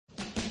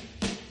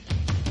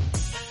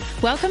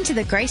Welcome to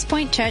the Grace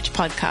Point Church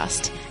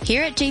podcast.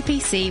 Here at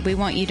GPC, we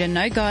want you to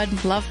know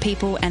God, love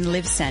people, and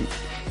live sent.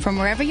 From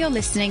wherever you're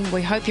listening,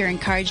 we hope you're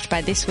encouraged by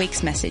this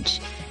week's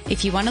message.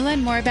 If you want to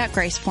learn more about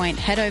Grace Point,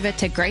 head over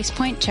to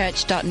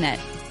gracepointchurch.net.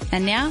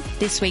 And now,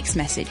 this week's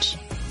message.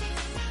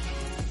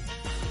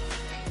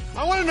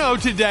 I want to know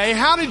today,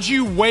 how did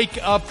you wake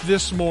up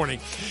this morning?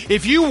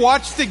 If you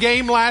watched the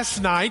game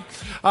last night,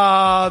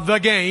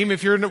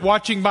 if you're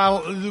watching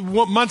by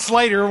months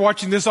later,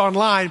 watching this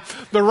online,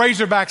 the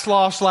Razorbacks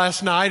lost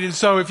last night. And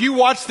so if you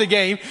watched the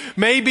game,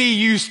 maybe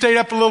you stayed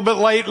up a little bit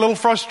late, a little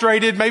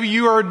frustrated. Maybe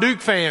you are a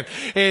Duke fan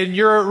and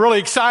you're really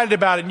excited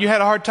about it and you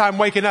had a hard time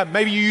waking up.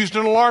 Maybe you used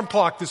an alarm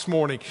clock this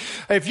morning.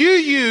 If you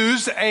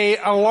use an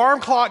alarm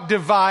clock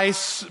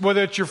device,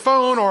 whether it's your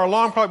phone or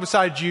alarm clock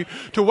beside you,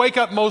 to wake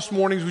up most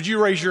mornings, would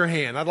you raise your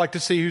hand? I'd like to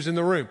see who's in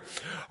the room.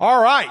 All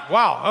right.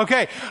 Wow.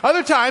 Okay.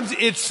 Other times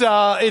it's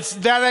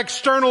that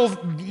external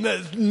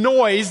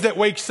noise that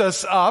wakes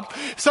us up.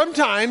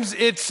 Sometimes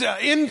it's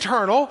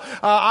internal.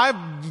 I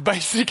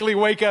basically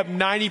wake up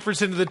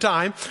 90% of the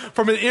time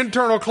from an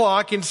internal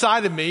clock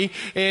inside of me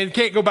and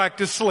can't go back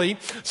to sleep.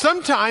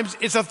 Sometimes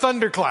it's a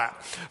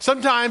thunderclap.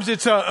 Sometimes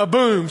it's a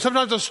boom.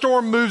 Sometimes a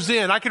storm moves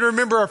in. I can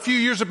remember a few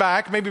years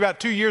back, maybe about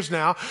 2 years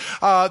now,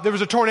 there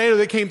was a tornado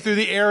that came through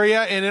the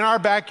area, and in our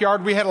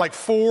backyard we had like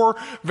 4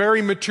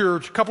 very mature, a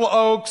couple of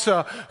oaks,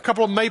 a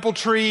couple of maple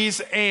trees,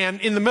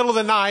 and in the middle of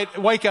the night,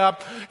 wake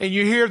up and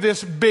you hear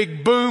this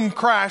big boom,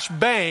 crash,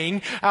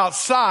 bang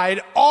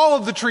outside. All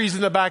of the trees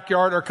in the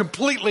backyard are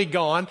completely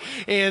gone,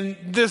 and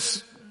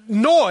this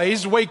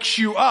noise wakes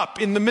you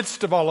up in the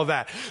midst of all of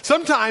that.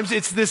 Sometimes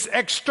it's this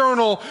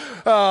external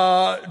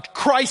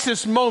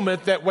crisis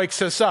moment that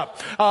wakes us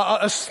up.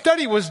 A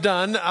study was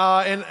done,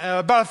 and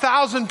about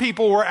 1,000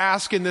 people were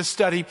asked in this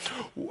study,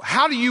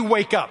 how do you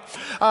wake up?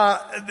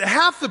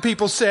 Half the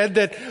people said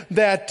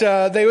that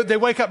they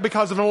wake up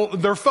because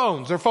of their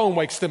phones. Their phone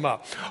wakes them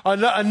up.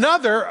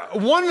 Another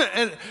one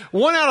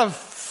out of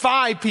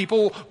 5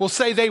 people will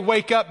say they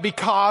wake up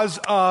because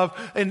of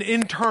an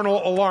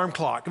internal alarm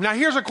clock. Now,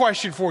 here's a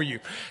question for you.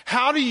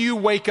 How do you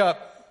wake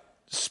up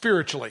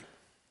spiritually?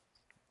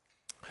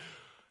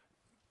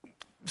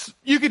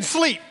 You can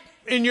sleep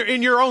in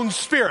your own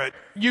spirit.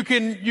 You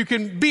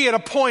can be at a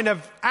point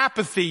of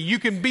apathy. You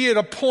can be at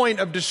a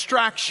point of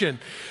distraction.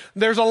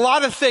 There's a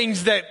lot of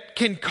things that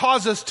can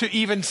cause us to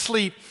even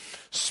sleep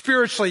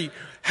spiritually.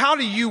 How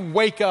do you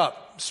wake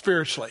up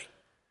spiritually?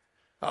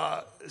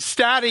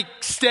 Static,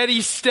 steady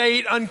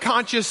state,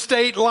 unconscious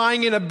state,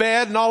 lying in a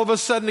bed, and all of a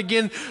sudden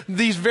again,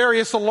 these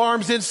various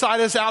alarms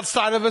inside us,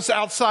 outside of us,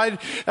 outside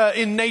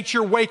in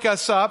nature wake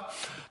us up.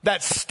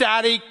 That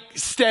static,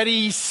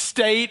 steady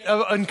state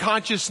of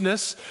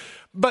unconsciousness.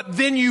 But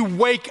then you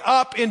wake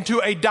up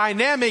into a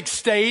dynamic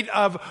state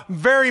of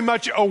very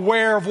much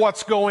aware of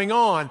what's going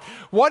on.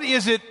 What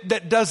is it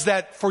that does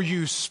that for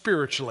you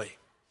spiritually?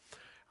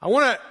 I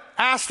want to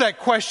ask that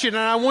question,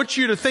 and I want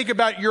you to think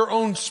about your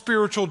own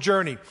spiritual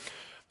journey.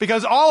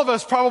 Because all of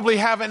us probably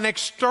have an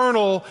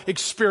external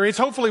experience.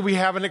 Hopefully we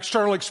have an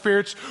external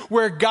experience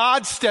where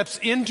God steps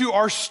into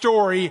our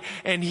story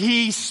and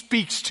He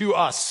speaks to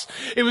us.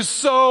 It was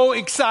so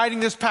exciting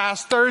this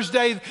past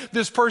Thursday.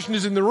 This person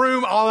is in the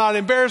room. I'll not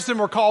embarrass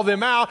them or call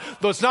them out.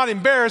 Though it's not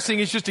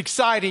embarrassing, it's just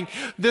exciting.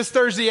 This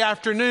Thursday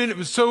afternoon, it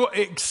was so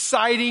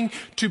exciting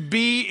to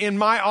be in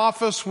my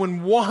office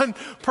when one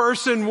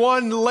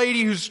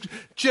lady who's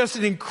just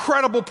an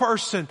incredible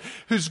person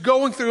who's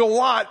going through a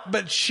lot,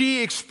 but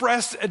she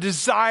expressed a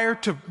desire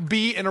to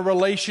be in a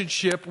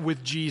relationship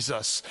with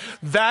Jesus.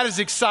 That is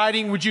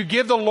exciting. Would you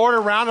give the Lord a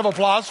round of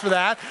applause for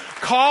that?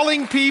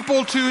 Calling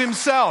people to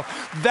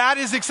Himself. That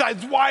is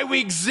exciting. It's why we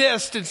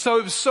exist. And so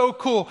it was so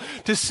cool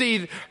to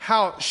see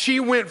how she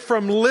went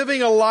from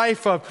living a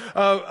life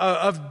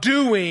of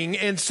doing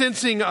and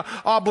sensing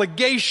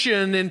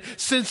obligation and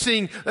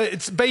sensing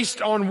it's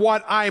based on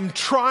what I'm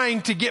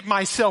trying to get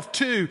myself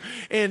to,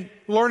 and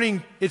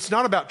learning it's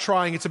not about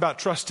trying, it's about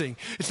trusting.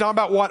 It's not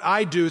about what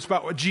I do, it's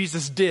about what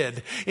Jesus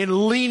did.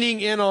 And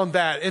leaning in on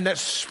that, in that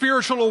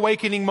spiritual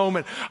awakening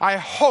moment. I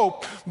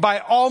hope by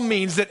all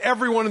means that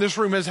everyone in this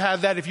room has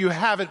had that. If you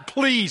haven't,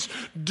 please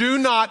do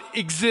not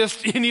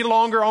exist any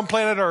longer on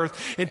planet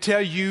Earth until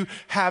you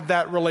have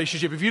that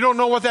relationship. If you don't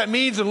know what that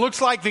means and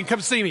looks like, then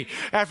come see me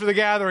after the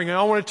gathering, and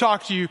I want to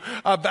talk to you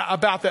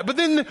about that. But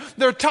then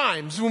there are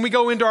times when we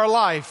go into our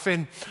life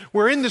and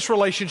we're in this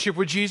relationship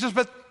with Jesus,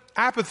 but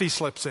apathy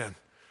slips in.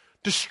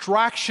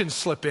 Distractions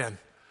slip in.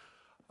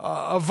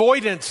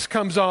 Avoidance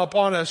comes up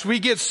on us. We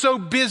get so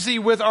busy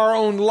with our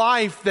own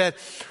life that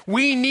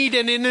we need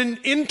an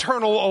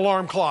internal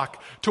alarm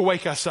clock to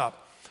wake us up.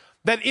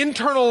 That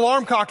internal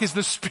alarm clock is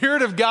the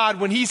Spirit of God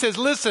when He says,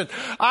 listen,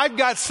 I've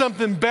got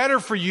something better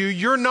for you.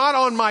 You're not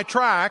on my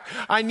track.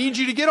 I need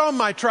you to get on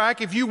my track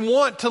if you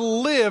want to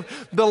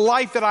live the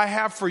life that I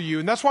have for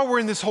you. And that's why we're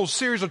in this whole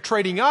series of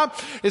trading up,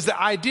 is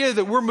the idea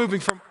that we're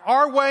moving from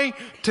our way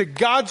to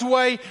God's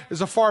way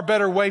is a far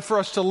better way for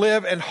us to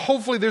live. And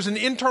hopefully there's an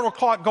internal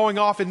clock going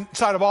off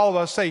inside of all of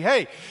us saying,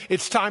 hey,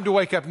 it's time to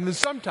wake up. And then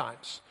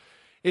sometimes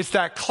it's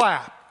that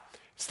clap.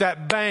 It's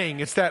that bang,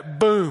 it's that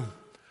boom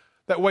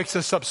that wakes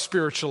us up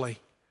spiritually.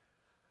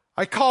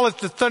 I call it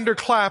the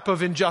thunderclap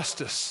of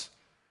injustice.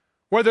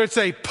 Whether it's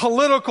a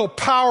political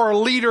power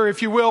leader,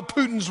 if you will,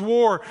 Putin's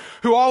war,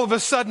 who all of a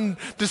sudden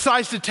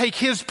decides to take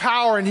his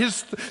power and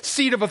his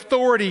seat of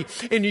authority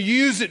and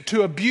use it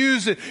to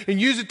abuse it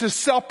and use it to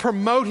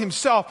self-promote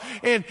himself.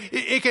 And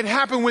it can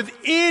happen with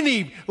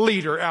any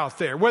leader out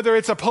there, whether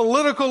it's a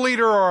political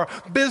leader or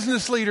a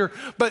business leader.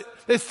 But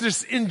it's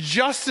this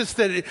injustice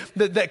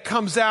that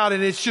comes out,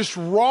 and it's just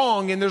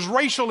wrong. And there's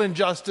racial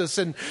injustice,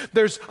 and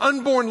there's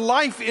unborn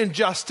life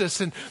injustice.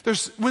 And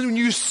when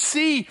you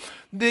see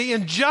the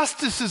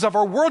injustices of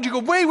our world, you go,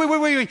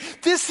 wait.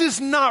 This is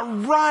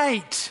not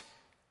right.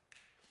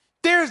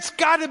 There's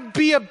got to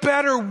be a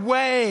better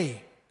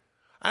way.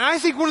 And I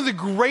think one of the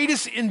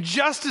greatest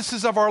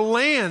injustices of our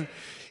land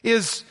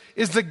is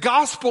the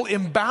gospel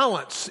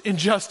imbalance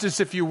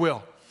injustice, if you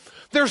will.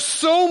 There's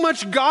so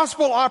much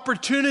gospel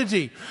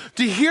opportunity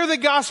to hear the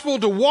gospel,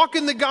 to walk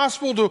in the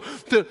gospel,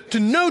 to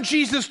know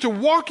Jesus, to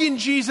walk in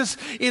Jesus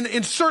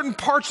in certain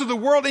parts of the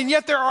world. And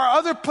yet there are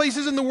other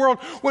places in the world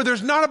where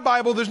there's not a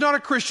Bible, there's not a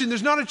Christian,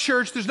 there's not a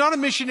church, there's not a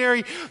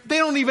missionary. They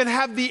don't even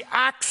have the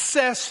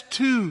access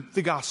to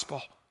the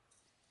gospel.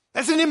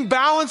 That's an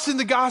imbalance in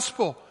the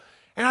gospel.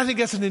 And I think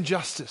that's an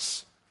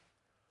injustice.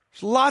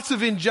 There's lots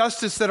of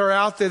injustice that are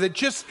out there that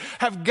just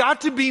have got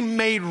to be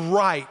made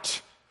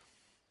right.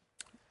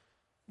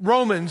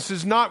 Romans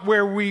is not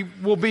where we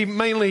will be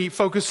mainly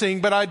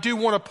focusing, but I do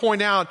want to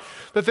point out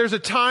that there's a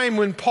time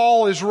when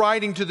Paul is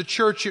writing to the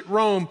church at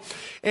Rome,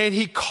 and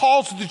he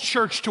calls the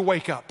church to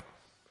wake up.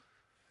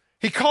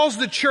 He calls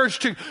the church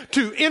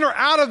to enter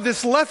out of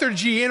this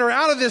lethargy, enter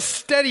out of this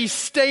steady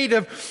state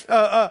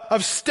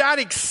of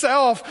static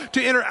self,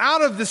 to enter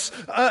out of this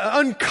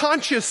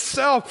unconscious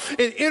self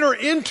and enter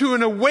into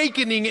an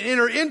awakening and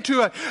enter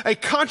into a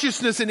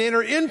consciousness and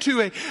enter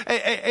into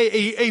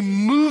a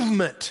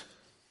movement.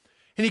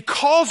 And he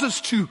calls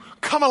us to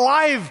come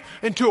alive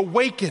and to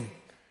awaken.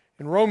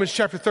 In Romans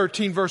chapter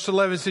 13, verse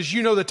 11, it says,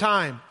 you know the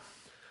time.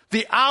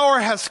 The hour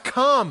has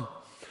come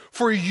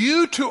for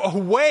you to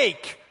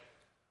awake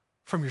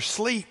from your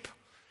sleep.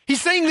 He's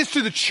saying this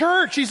to the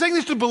church. He's saying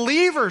this to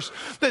believers.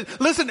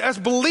 That, listen, as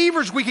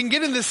believers, we can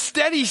get in this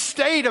steady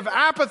state of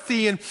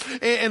apathy and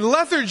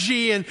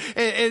lethargy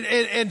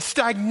and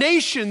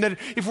stagnation that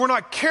if we're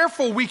not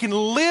careful, we can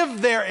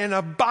live there and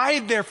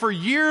abide there for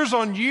years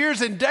on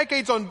years and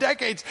decades on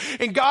decades.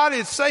 And God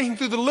is saying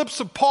through the lips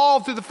of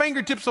Paul, through the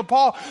fingertips of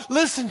Paul,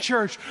 listen,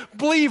 church,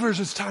 believers,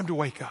 it's time to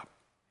wake up.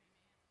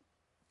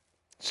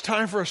 It's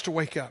time for us to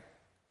wake up.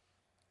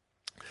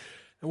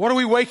 And what are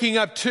we waking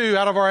up to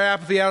out of our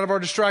apathy, out of our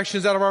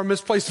distractions, out of our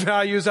misplaced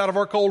values, out of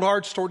our cold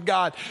hearts toward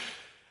God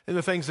and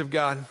the things of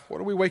God? What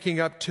are we waking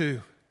up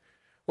to?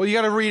 Well, you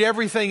got to read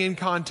everything in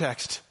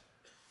context.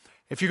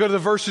 If you go to the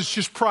verses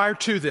just prior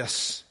to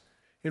this,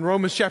 in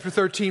Romans chapter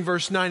 13,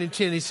 verse 9 and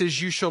 10, he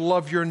says, you shall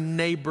love your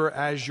neighbor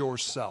as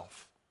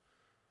yourself.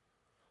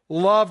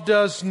 Love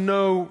does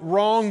no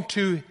wrong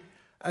to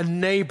a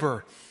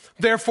neighbor.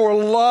 Therefore,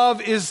 love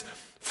is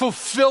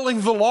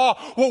fulfilling the law.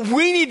 What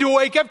we need to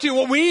wake up to,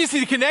 what we need to see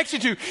the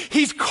connection to,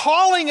 he's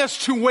calling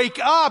us to wake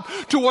up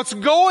to what's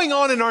going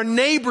on in our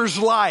neighbors'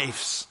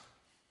 lives.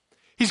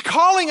 He's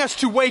calling us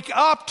to wake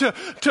up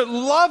to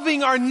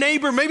loving our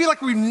neighbor, maybe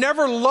like we've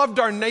never loved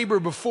our neighbor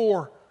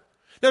before.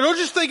 Now, don't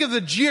just think of the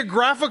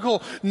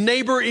geographical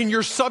neighbor in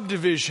your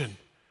subdivision.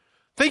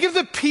 Think of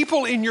the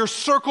people in your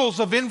circles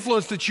of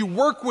influence that you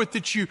work with,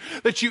 that you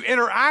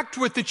interact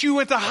with, that you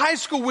went to high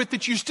school with,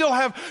 that you still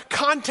have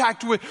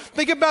contact with.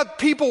 Think about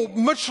people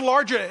much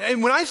larger.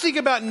 And when I think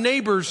about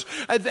neighbors,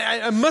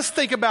 I must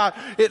think about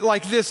it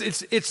like this.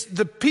 It's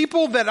the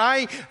people that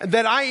I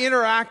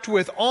interact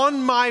with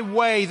on my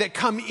way that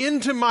come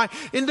into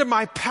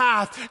my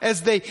path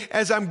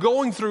as I'm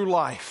going through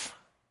life.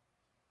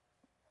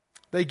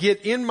 They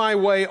get in my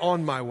way,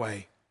 on my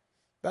way.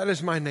 That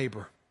is my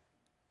neighbor.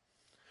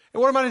 And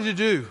what am I to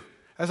do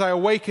as I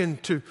awaken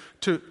to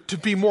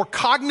be more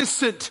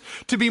cognizant,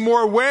 to be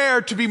more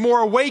aware, to be more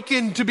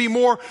awakened, to be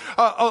more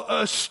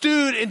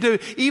astute, and to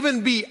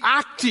even be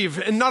active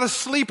and not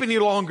asleep any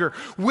longer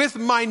with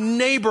my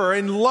neighbor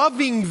and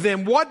loving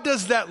them? What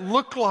does that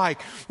look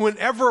like?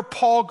 Whenever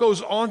Paul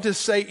goes on to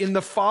say in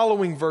the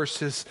following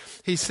verses,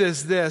 he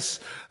says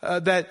this,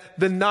 that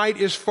the night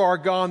is far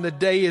gone, the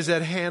day is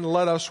at hand,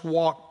 let us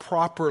walk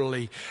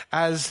properly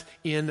as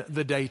in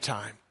the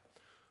daytime.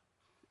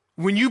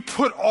 When you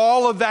put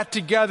all of that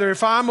together,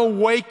 if I'm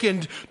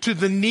awakened to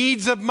the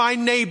needs of my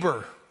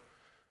neighbor,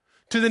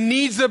 to the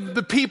needs of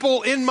the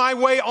people in my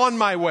way, on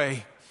my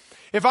way,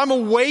 if I'm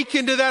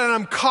awakened to that and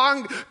I'm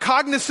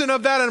cognizant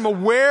of that and I'm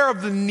aware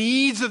of the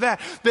needs of that,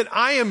 then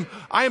I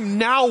am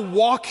now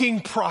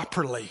walking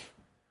properly.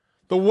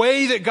 The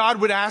way that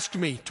God would ask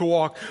me to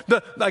walk.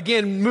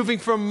 Again, moving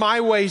from my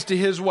ways to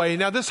his way.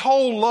 Now, this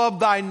whole love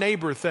thy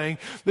neighbor thing,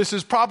 this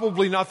is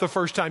probably not the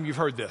first time you've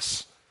heard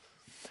this.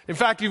 In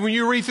fact, when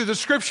you read through the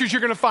scriptures,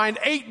 you're going to find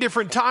 8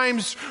 different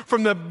times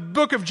from the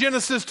book of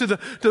Genesis to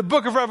the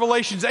book of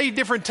Revelations, 8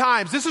 different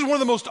times. This is one of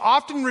the most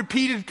often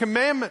repeated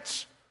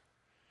commandments.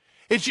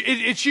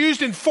 It's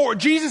used in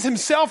Jesus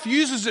himself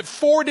uses it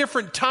 4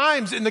 different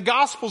times in the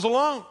Gospels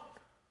alone.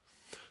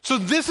 So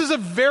this is a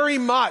very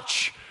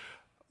much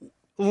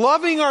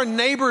loving our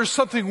neighbor is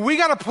something we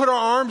got to put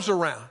our arms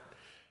around.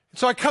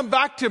 So I come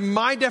back to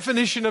my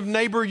definition of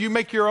neighbor. You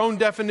make your own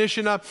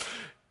definition of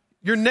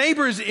your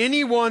neighbor is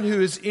anyone who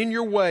is in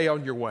your way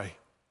on your way.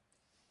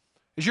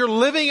 As you're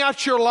living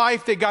out your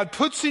life that God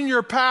puts in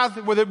your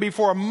path, whether it be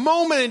for a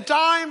moment in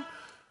time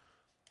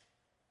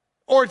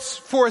or it's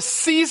for a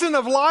season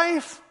of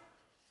life,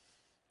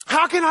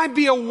 how can I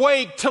be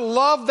awake to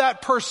love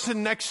that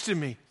person next to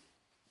me?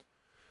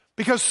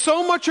 Because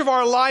so much of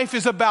our life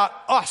is about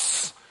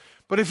us.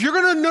 But if you're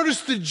going to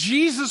notice the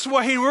Jesus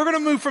way, and we're going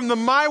to move from the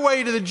my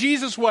way to the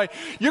Jesus way,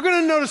 you're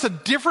going to notice a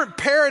different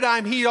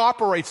paradigm he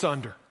operates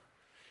under.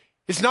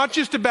 It's not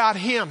just about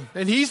him,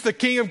 and he's the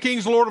King of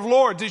Kings, Lord of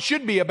Lords. It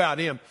should be about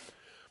him.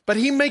 But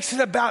he makes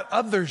it about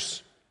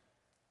others.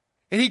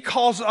 And he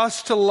calls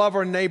us to love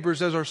our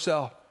neighbors as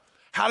ourselves.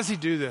 How does he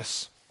do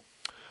this?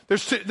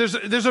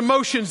 There's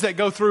emotions that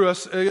go through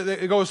us,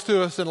 it goes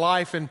through us in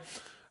life, and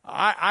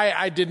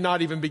I did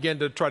not even begin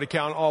to try to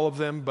count all of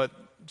them, but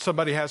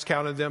somebody has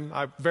counted them.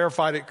 I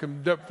verified it,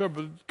 a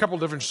couple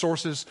different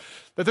sources,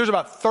 that there's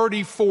about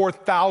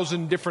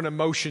 34,000 different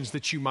emotions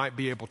that you might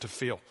be able to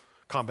feel.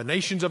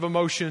 Combinations of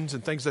emotions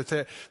and things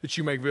that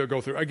you may be able to go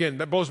through. Again,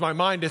 that blows my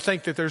mind to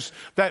think that there's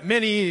that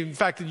many. In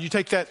fact, you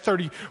take that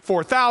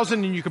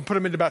 34,000 and you can put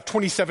them into about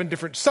 27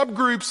 different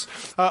subgroups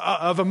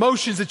of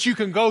emotions that you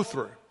can go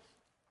through.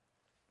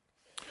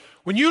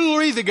 When you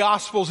read the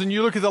Gospels and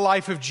you look at the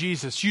life of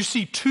Jesus, you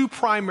see 2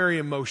 primary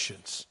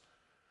emotions.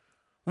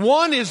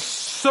 One is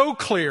so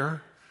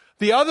clear.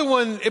 The other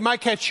one, it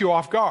might catch you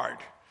off guard.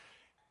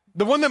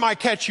 The one that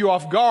might catch you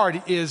off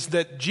guard is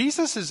that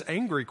Jesus is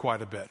angry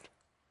quite a bit.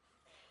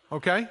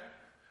 Okay?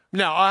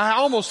 Now, I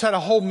almost had a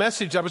whole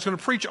message I was going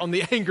to preach on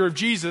the anger of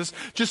Jesus,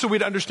 just so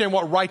we'd understand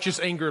what righteous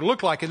anger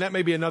looked like, and that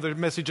may be another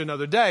message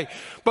another day.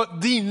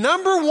 But the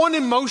number one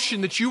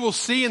emotion that you will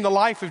see in the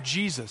life of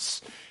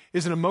Jesus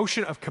is an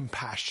emotion of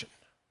compassion.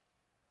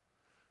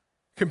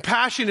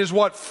 Compassion is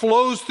what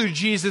flows through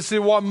Jesus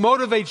and what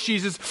motivates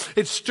Jesus.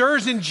 It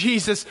stirs in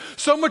Jesus.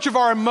 So much of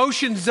our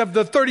emotions of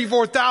the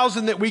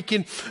 34,000 that we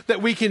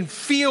can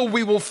feel,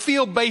 we will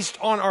feel based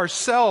on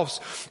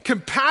ourselves.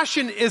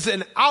 Compassion is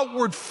an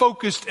outward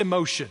focused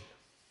emotion.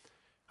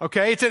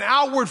 Okay, it's an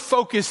outward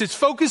focus. It's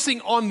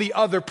focusing on the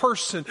other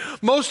person.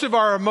 Most of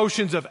our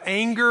emotions of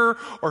anger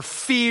or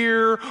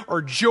fear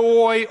or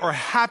joy or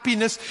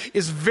happiness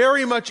is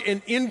very much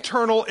an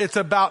internal, it's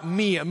about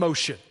me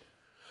emotion.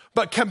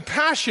 But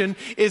compassion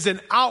is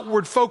an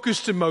outward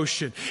focused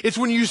emotion. It's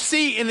when you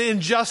see an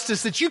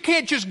injustice that you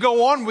can't just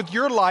go on with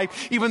your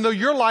life, even though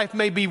your life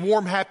may be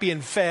warm, happy,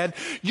 and fed.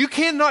 You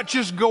cannot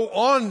just go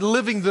on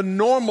living the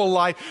normal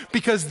life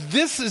because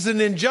this is an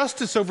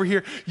injustice over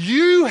here.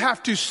 You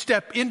have to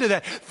step into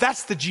that.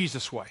 That's the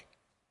Jesus way.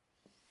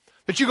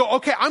 That you go,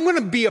 okay, I'm going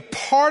to be a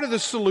part of the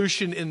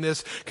solution in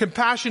this.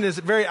 Compassion is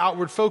very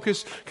outward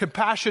focused.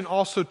 Compassion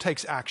also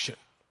takes action.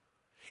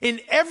 In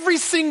every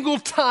single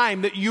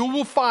time that you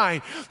will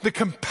find the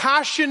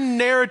compassion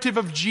narrative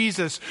of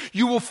Jesus,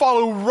 you will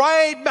follow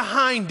right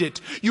behind it.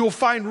 You will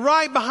find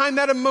right behind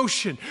that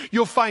emotion,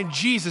 you'll find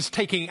Jesus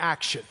taking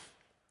action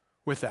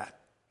with that.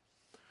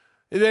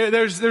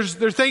 There's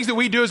things that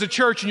we do as a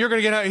church, and you're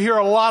going to hear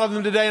a lot of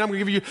them today, and I'm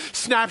going to give you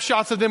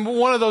snapshots of them. But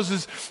one of those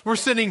is we're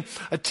sending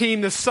a team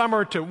this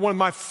summer to one of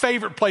my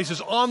favorite places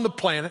on the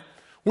planet.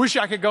 Wish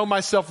I could go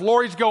myself.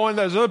 Lori's going.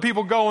 There's other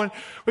people going.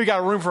 We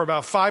got room for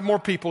about 5 more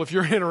people if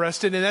you're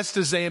interested, and that's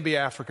to Zambia,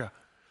 Africa.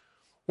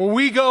 Well,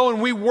 we go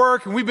and we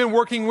work, and we've been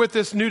working with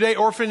this New Day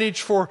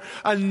orphanage for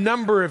a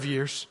number of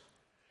years.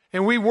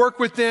 And we work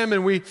with them,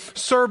 and we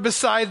serve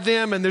beside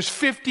them, and there's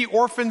 50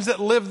 orphans that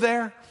live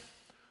there.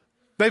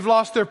 They've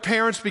lost their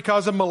parents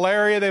because of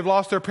malaria. They've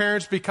lost their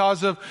parents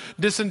because of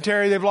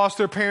dysentery. They've lost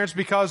their parents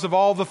because of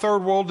all the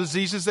third world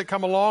diseases that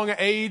come along.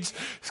 AIDS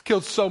has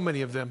killed so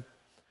many of them.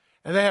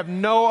 And they have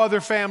no other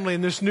family,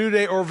 and this New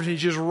Day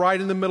orphanage is right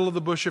in the middle of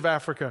the bush of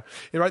Africa,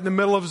 right in the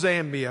middle of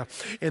Zambia.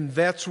 And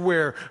that's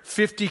where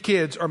 50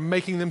 kids are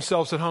making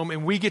themselves at home,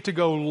 and we get to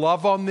go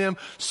love on them,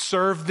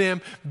 serve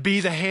them, be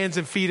the hands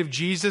and feet of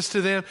Jesus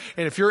to them.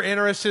 And if you're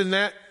interested in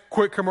that,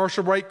 quick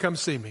commercial break, come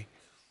see me.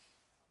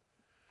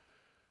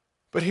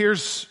 But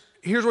here's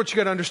what you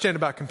got to understand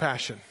about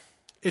compassion.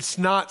 It's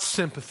not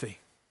sympathy.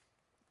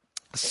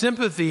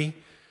 Sympathy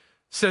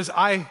says,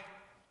 I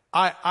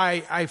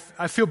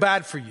feel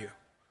bad for you.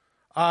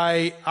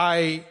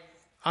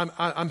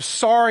 I'm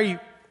sorry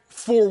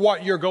for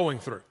what you're going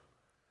through.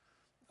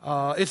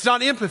 It's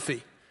not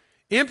empathy.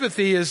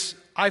 Empathy is,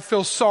 I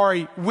feel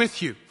sorry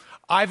with you.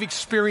 I've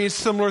experienced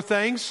similar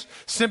things.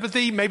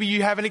 Sympathy, maybe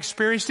you haven't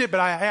experienced it, but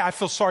I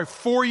feel sorry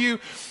for you.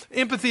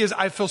 Empathy is,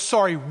 I feel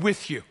sorry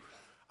with you.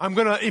 I'm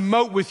going to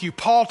emote with you.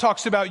 Paul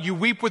talks about you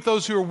weep with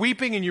those who are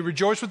weeping and you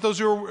rejoice with those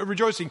who are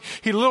rejoicing.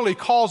 He literally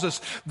calls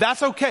us.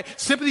 That's okay.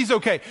 Sympathy's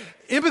okay.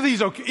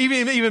 Empathy's okay.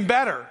 Even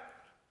better.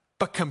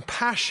 But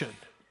compassion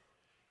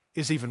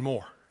is even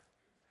more.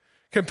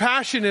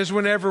 Compassion is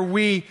whenever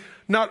we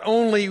not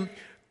only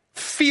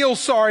feel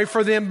sorry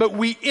for them, but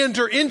we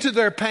enter into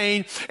their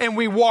pain and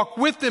we walk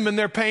with them in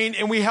their pain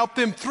and we help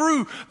them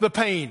through the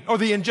pain or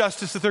the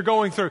injustice that they're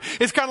going through.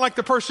 It's kind of like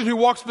the person who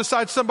walks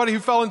beside somebody who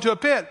fell into a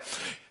pit.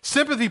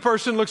 Sympathy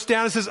person looks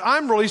down and says,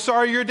 I'm really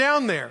sorry you're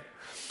down there.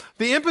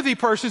 The empathy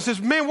person says,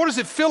 man, what does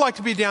it feel like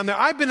to be down there?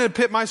 I've been in a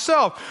pit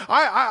myself.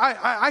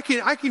 I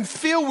can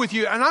feel with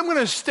you, and I'm going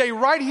to stay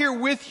right here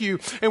with you,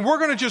 and we're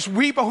going to just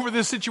weep over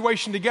this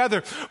situation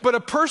together. But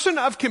a person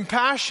of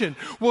compassion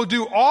will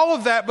do all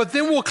of that, but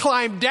then will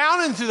climb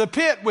down into the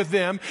pit with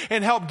them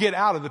and help get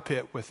out of the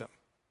pit with them.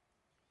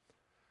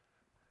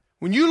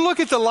 When you look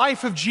at the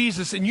life of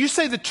Jesus and you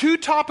say the two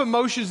top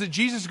emotions that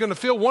Jesus is going to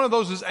feel, one of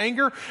those is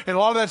anger, and a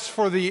lot of that's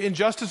for the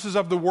injustices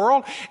of the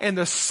world. And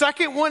the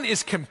second one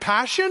is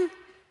compassion.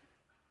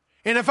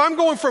 And if I'm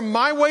going from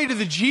my way to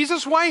the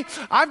Jesus way,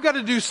 I've got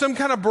to do some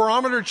kind of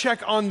barometer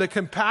check on the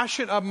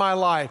compassion of my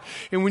life.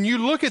 And when you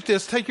look at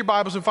this, take your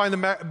Bibles and find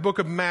the book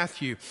of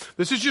Matthew.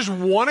 This is just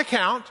one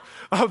account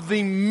of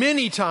the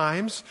many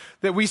times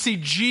that we see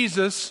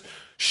Jesus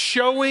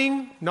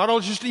showing, not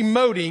only just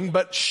emoting,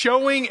 but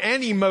showing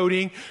and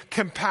emoting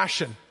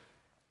compassion.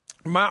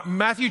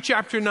 Matthew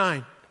chapter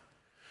 9.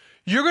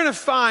 You're going to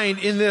find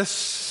in this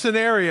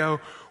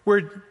scenario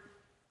where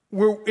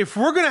if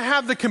we're going to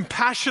have the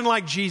compassion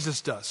like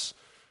Jesus does,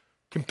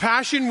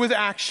 compassion with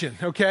action,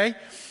 okay?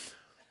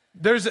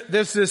 There's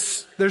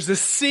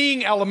this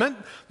seeing element,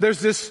 there's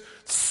this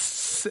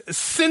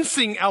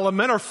sensing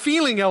element or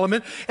feeling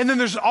element, and then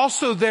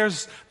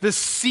there's this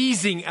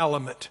seizing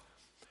element.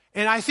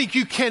 And I think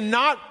you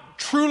cannot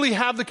truly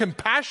have the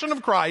compassion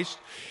of Christ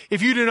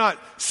if you do not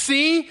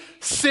see,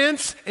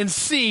 sense, and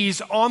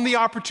seize on the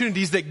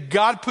opportunities that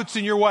God puts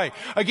in your way.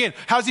 Again,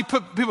 how does he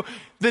put people?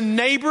 The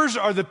neighbors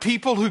are the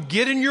people who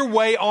get in your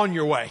way on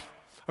your way.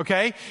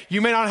 Okay?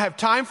 You may not have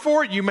time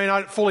for it. You may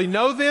not fully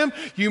know them.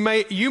 You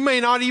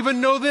may not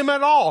even know them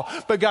at all.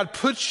 But God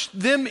puts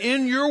them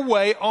in your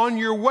way, on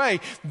your way.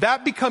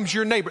 That becomes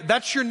your neighbor.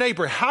 That's your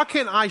neighbor. How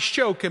can I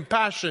show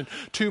compassion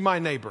to my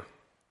neighbor?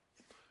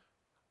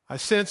 I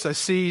sense, I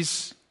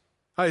seize,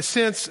 I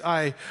sense,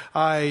 I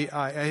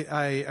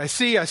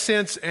see, I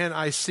sense, and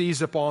I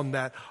seize upon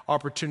that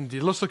opportunity.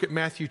 Let's look at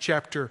Matthew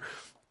chapter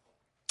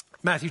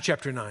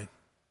 9.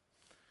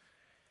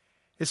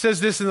 It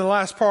says this in the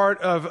last part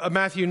of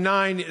Matthew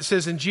 9. It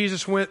says, and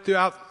Jesus went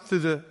through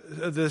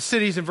the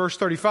cities in verse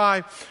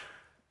 35,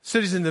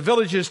 cities and the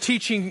villages,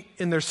 teaching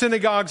in their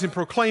synagogues and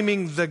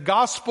proclaiming the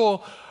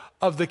gospel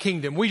of the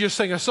kingdom. We just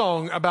sang a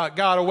song about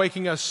God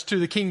awakening us to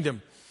the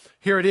kingdom.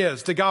 Here it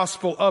is, the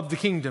gospel of the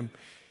kingdom.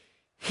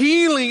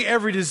 Healing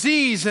every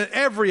disease and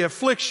every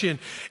affliction.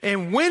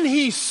 And when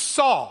he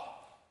saw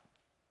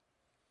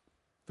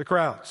the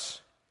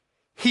crowds,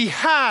 he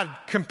had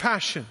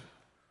compassion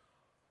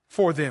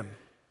for them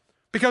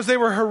because they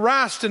were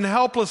harassed and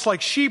helpless like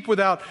sheep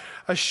without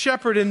a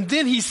shepherd. And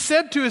then he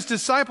said to his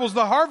disciples,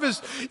 the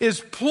harvest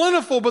is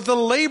plentiful, but the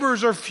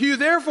laborers are few.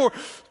 Therefore,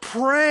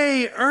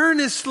 pray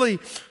earnestly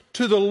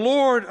to the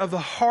Lord of the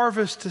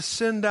harvest to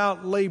send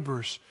out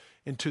laborers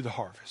into the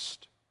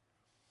harvest.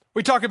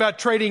 We talk about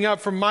trading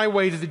up from my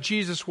way to the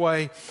Jesus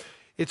way.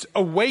 It's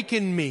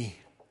awaken me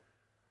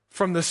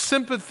from the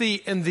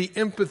sympathy and the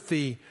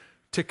empathy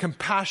to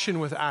compassion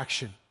with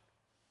action.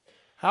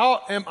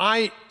 How am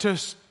I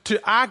to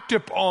act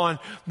upon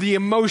the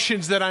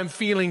emotions that I'm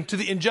feeling, to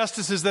the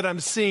injustices that I'm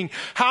seeing?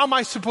 How am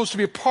I supposed to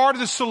be a part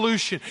of the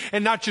solution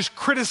and not just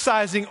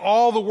criticizing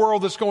all the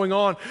world that's going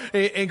on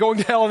and going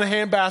to hell in a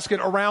handbasket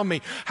around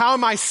me? How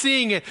am I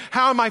seeing it?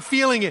 How am I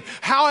feeling it?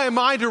 How am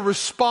I to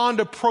respond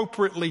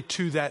appropriately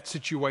to that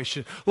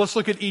situation? Let's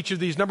look at each of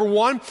these. Number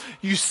one,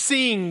 you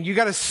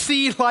got to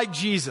see like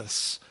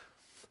Jesus.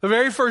 The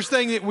very first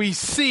thing that we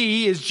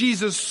see is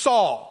Jesus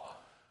saw.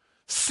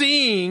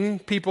 Seeing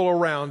people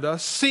around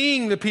us,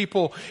 seeing the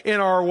people in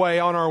our way,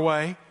 on our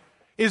way,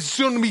 is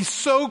going to be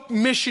so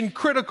mission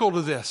critical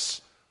to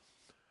this.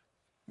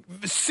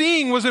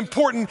 Seeing is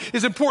important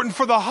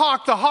for the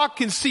hawk. The hawk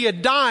can see a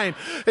dime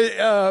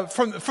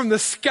from the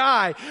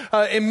sky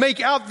and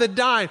make out the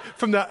dime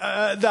from the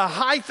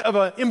height of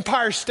an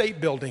Empire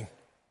State Building.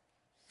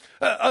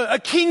 A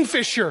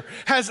kingfisher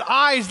has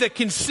eyes that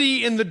can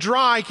see in the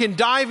dry, can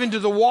dive into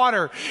the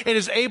water, and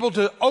is able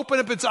to open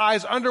up its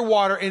eyes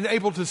underwater and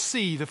able to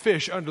see the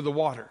fish under the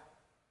water.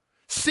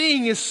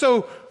 Seeing is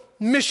so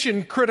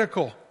mission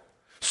critical.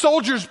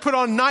 Soldiers put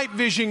on night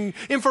vision,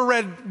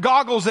 infrared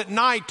goggles at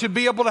night to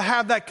be able to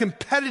have that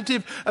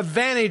competitive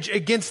advantage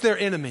against their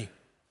enemy.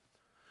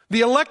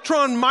 The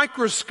electron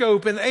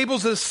microscope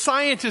enables a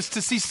scientist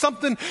to see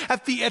something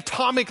at the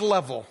atomic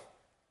level.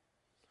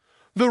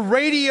 The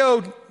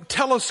radio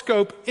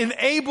telescope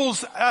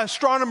enables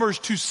astronomers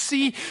to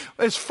see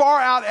as far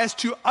out as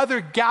to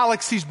other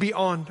galaxies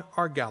beyond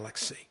our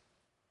galaxy.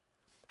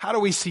 How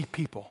do we see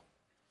people?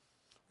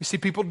 We see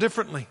people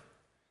differently.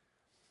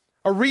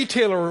 A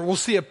retailer will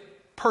see a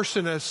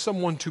person as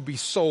someone to be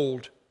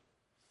sold.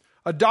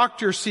 A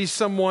doctor sees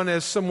someone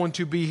as someone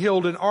to be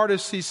healed. An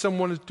artist sees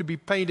someone to be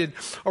painted.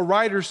 A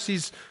writer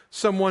sees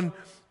someone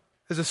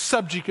as a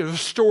subject of a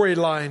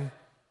storyline.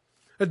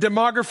 A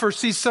demographer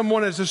sees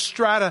someone as a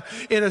strata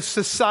in a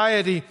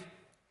society.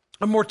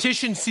 A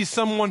mortician sees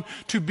someone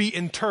to be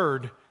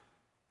interred.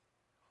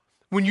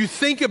 When you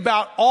think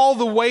about all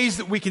the ways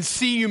that we can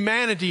see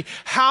humanity,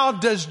 how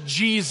does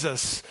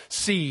Jesus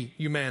see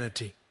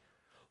humanity?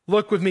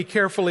 Look with me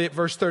carefully at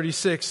verse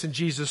 36. And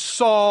Jesus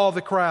saw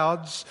the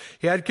crowds.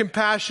 He had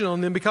compassion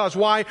on them because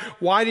why?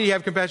 Why did he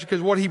have compassion?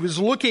 Because what he was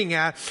looking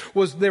at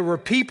was there were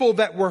people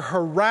that were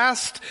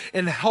harassed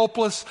and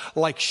helpless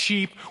like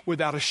sheep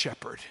without a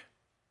shepherd.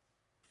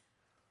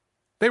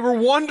 They were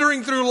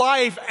wandering through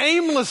life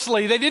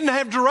aimlessly. They didn't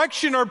have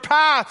direction or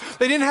path.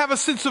 They didn't have a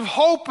sense of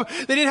hope.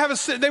 They didn't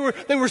have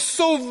they were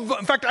so,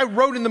 in fact, I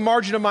wrote in the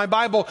margin of my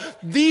Bible,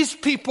 these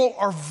people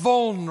are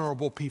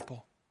vulnerable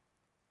people.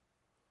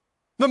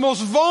 The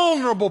most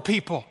vulnerable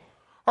people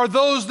are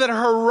those that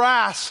are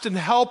harassed and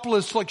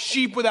helpless like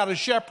sheep without a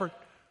shepherd.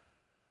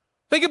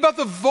 Think about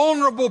the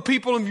vulnerable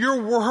people in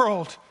your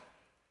world.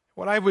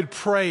 What I would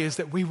pray is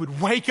that we would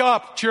wake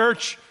up,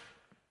 church.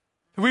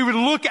 We would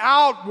look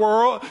out,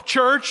 world,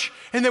 church,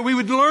 and that we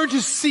would learn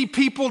to see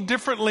people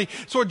differently.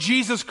 It's what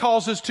Jesus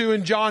calls us to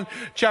in John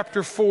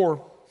chapter 4,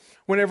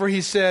 whenever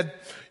he said,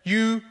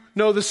 you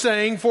know the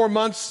saying, 4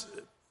 months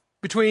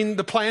between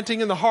the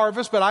planting and the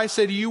harvest, but I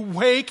say to you,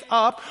 wake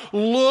up,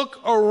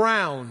 look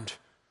around.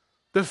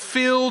 The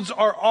fields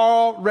are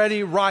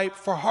already ripe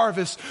for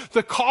harvest.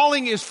 The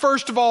calling is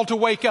first of all to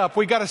wake up.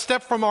 We got to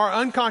step from our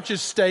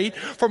unconscious state,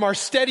 from our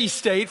steady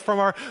state, from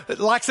our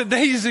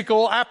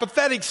lackadaisical,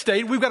 apathetic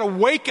state. We've got to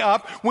wake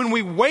up. When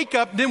we wake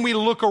up, then we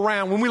look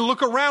around. When we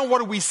look around, what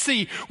do we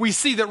see? We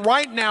see that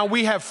right now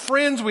we have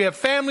friends, we have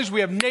families, we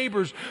have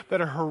neighbors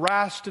that are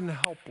harassed and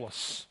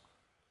helpless,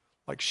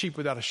 like sheep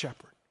without a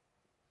shepherd.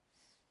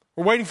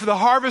 We're waiting for the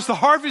harvest. The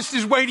harvest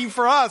is waiting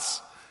for us.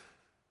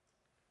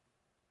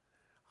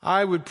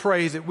 I would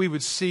pray that we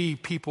would see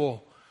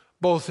people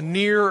both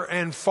near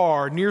and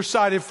far,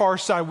 nearsighted, far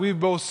side. We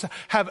both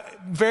have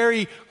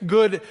very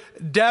good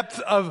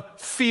depth of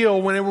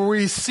feel whenever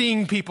we're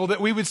seeing people,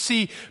 that we would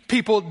see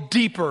people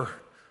deeper,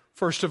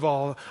 first of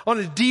all, on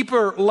a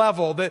deeper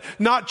level, that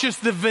not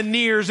just the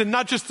veneers and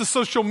not just the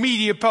social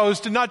media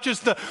posts and not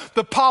just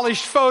the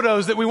polished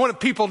photos that we want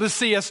people to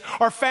see us,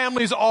 our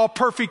families all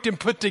perfect and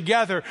put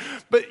together.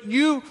 But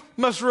you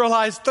must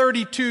realize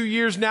 32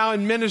 years now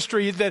in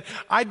ministry that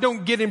I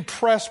don't get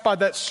impressed by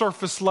that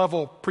surface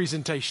level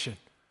presentation,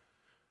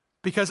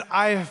 because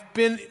I have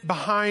been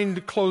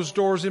behind closed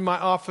doors in my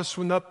office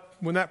when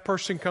that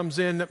person comes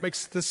in that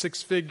makes the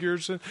 6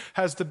 figures and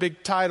has the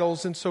big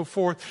titles and so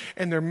forth,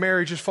 and their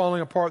marriage is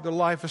falling apart, their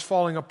life is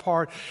falling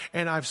apart.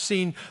 And I've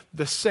seen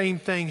the same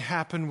thing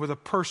happen with a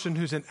person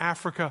who's in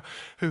Africa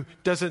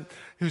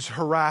who's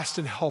harassed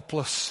and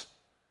helpless.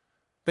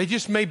 They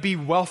just may be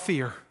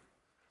wealthier,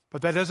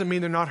 but that doesn't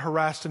mean they're not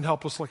harassed and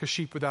helpless like a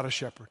sheep without a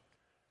shepherd.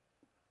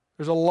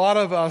 There's a lot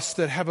of us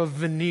that have a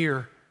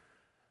veneer.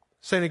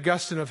 St.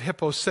 Augustine of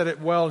Hippo said it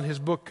well in his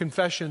book,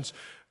 Confessions.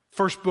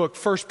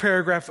 First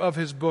paragraph of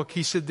his book,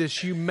 he said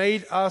this: you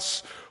made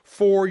us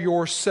for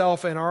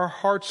yourself, and our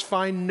hearts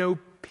find no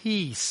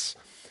peace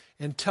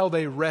until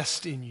they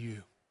rest in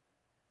you.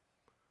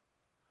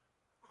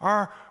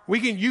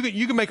 You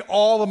can make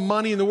all the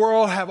money in the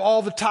world, have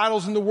all the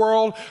titles in the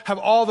world, have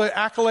all the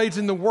accolades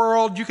in the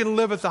world. You can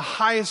live at the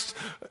highest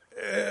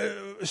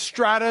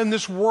strata in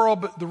this world,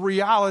 but the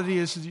reality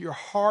is that your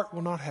heart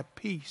will not have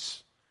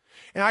peace.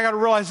 And I got to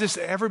realize this: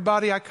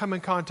 everybody I come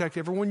in contact,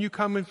 everyone you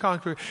come in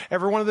contact with,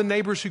 every one of the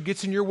neighbors who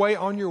gets in your way,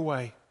 on your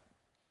way,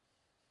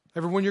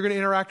 everyone you're going to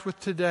interact with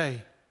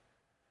today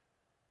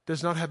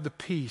does not have the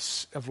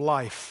peace of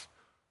life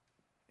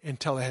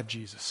until they have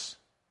Jesus.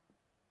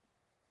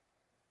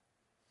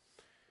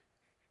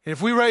 And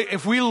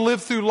if we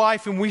live through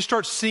life and we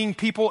start seeing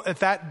people at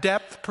that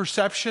depth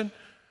perception,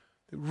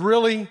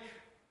 really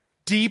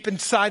deep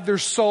inside their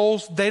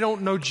souls, they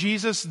don't know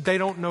Jesus, they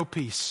don't know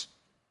peace.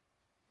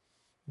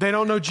 They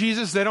don't know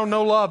Jesus. They don't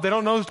know love. They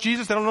don't know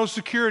Jesus. They don't know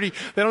security.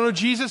 They don't know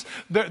Jesus.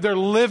 They're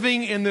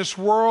living in this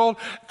world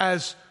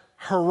as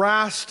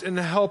harassed and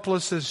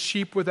helpless as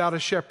sheep without a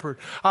shepherd.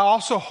 I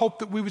also hope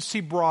that we would see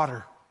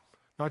broader,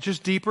 not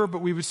just deeper, but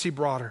we would see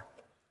broader.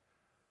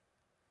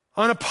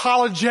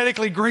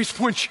 Unapologetically, Grace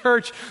Point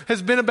Church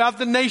has been about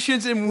the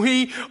nations, and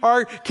we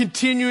are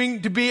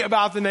continuing to be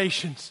about the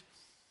nations.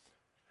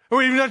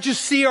 We would not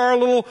just see our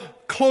little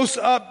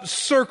close-up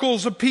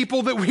circles of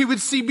people, that we would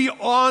see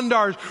beyond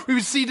ours. We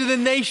would see to the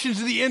nations,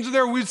 to the ends of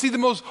there. We would see the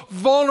most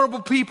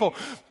vulnerable people.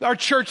 Our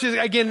church is,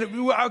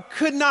 again, I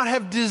could not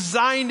have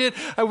designed it.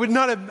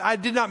 I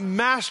did not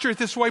master it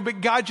this way,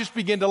 but God just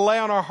began to lay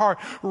on our heart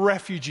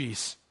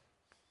refugees.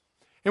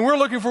 And we're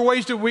looking for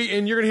ways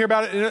and you're going to hear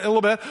about it in a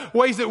little bit,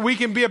 ways that we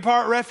can be a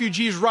part of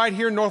refugees right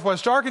here in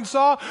Northwest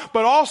Arkansas,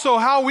 but also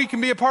how we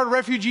can be a part of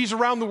refugees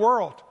around the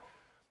world.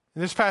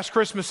 And this past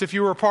Christmas, if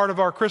you were a part of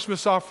our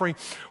Christmas offering,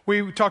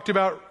 we talked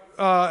about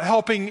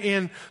helping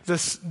in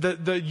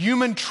the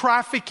human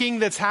trafficking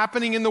that's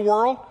happening in the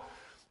world.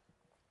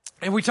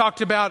 And we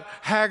talked about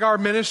Hagar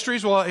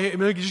Ministries. Well, let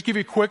me just give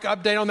you a quick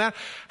update on that.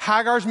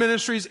 Hagar's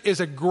Ministries is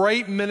a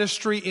great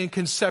ministry in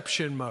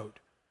conception mode.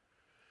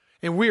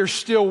 And we are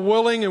still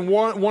willing and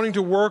wanting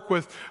to work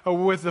with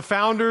the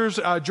founders,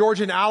 George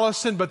and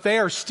Allison, but they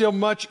are still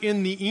much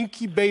in the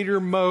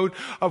incubator mode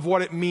of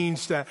what it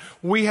means that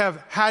we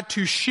have had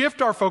to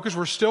shift our focus.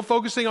 We're still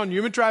focusing on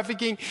human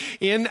trafficking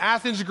in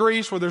Athens,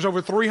 Greece, where there's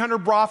over 300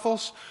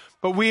 brothels.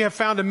 But we have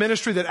found a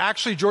ministry that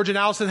actually George and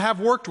Allison have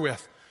worked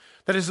with.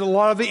 That is a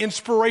lot of the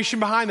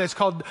inspiration behind that. It's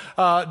called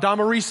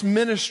Damaris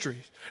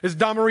Ministries. It's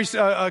Damaris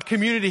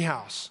Community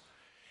House.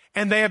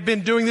 And they have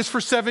been doing this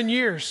for 7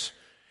 years.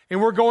 And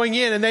we're going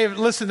in and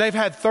they've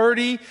had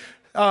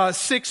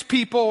 36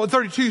 people,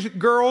 32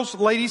 girls,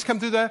 ladies come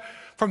through that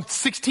from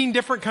 16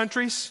 different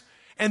countries.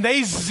 And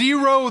they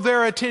zero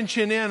their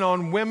attention in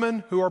on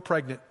women who are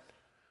pregnant,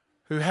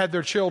 who had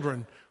their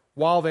children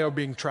while they are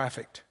being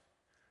trafficked.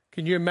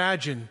 Can you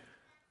imagine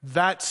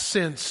that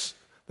sense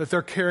that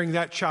they're carrying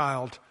that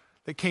child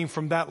that came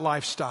from that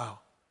lifestyle?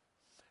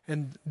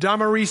 And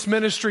Damaris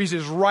Ministries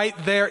is right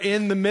there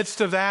in the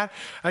midst of that.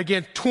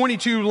 Again,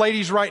 22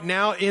 ladies right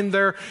now in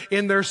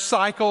their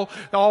cycle.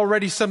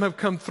 Already some have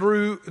come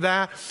through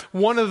that.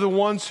 One of the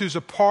ones who's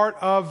a part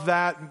of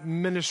that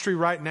ministry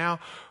right now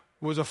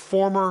was a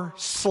former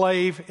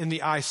slave in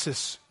the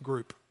ISIS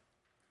group.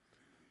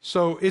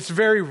 So it's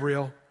very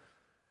real.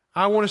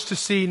 I want us to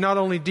see not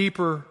only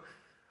deeper,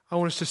 I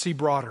want us to see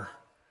broader.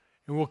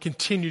 And we'll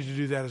continue to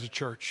do that as a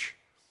church.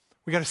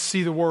 We got to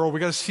see the world. We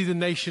got to see the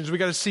nations. We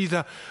got to see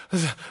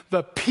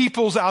the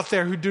peoples out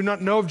there who do not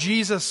know of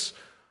Jesus.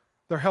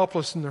 They're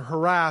helpless and they're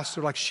harassed.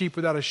 They're like sheep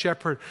without a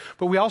shepherd.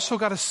 But we also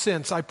got to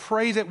sense. I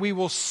pray that we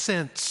will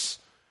sense.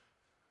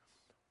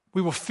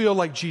 We will feel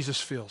like Jesus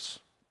feels.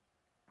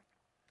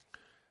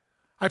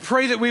 I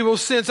pray that we will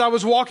sense. I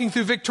was walking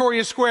through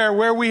Victoria Square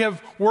where we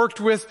have worked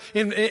with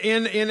in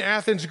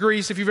Athens,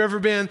 Greece. If you've ever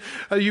been,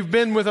 you've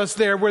been with us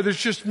there where there's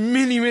just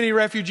many, many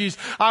refugees.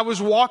 I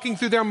was walking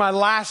through there my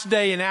last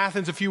day in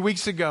Athens a few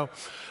weeks ago,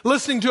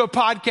 listening to a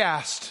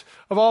podcast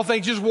of all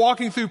things, just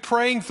walking through,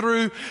 praying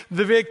through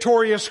the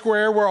Victoria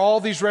Square where all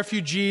these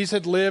refugees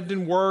had lived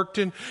and worked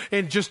and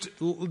just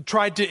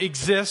tried to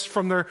exist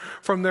from their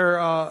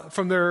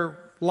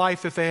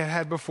life that they had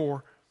had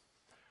before.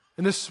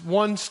 And this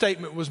one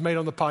statement was made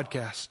on the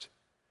podcast. It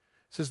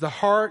says,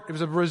 it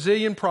was a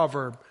Brazilian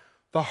proverb,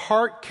 the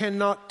heart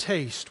cannot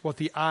taste what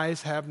the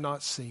eyes have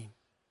not seen.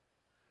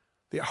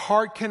 The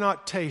heart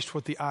cannot taste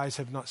what the eyes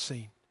have not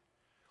seen.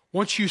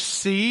 Once you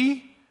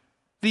see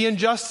the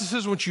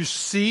injustices, once you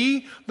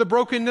see the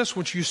brokenness,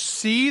 once you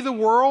see the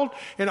world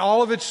and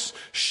all of its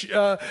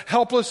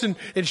helpless and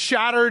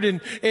shattered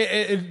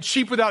and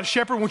sheep without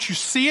shepherd, once you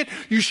see it,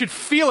 you should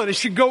feel it. It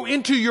should go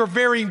into your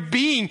very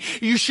being.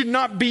 You should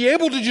not be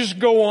able to just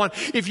go on.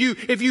 If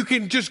you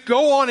can just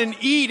go on and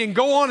eat and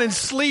go on and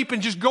sleep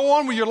and just go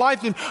on with your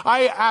life, then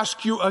I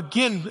ask you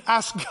again,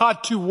 ask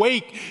God to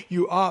wake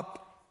you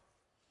up.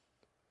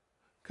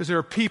 Because there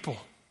are people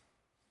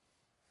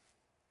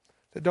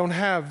that don't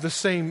have the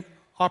same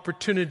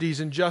opportunities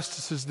and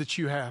justices that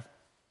you have.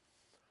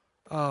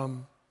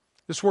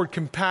 This word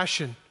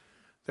compassion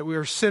that we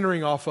are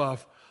centering off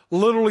of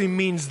literally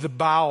means the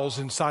bowels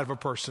inside of a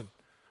person.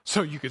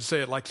 So you could say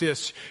it like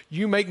this: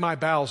 you make my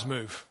bowels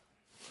move.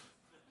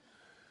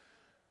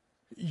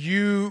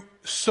 You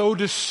so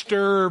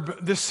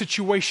disturb, this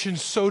situation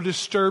so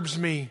disturbs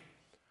me.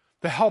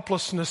 The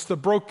helplessness, the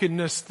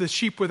brokenness, the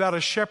sheep without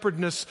a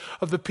shepherdness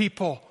of the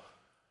people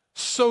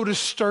so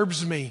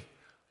disturbs me.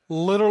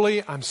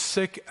 Literally, I'm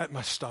sick at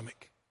my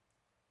stomach.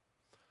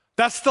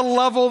 That's the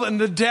level and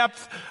the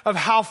depth of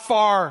how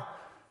far.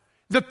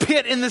 The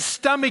pit in the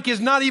stomach is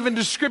not even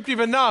descriptive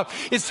enough.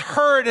 It's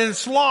hurt and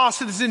it's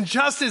loss and it's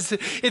injustice.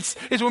 It's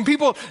when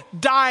people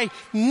die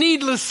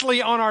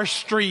needlessly on our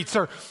streets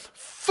or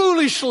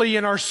foolishly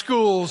in our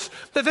schools.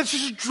 That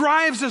just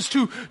drives us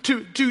to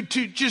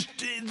just,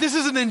 this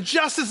is an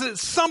injustice that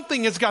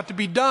something has got to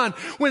be done.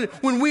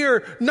 When we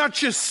are not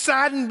just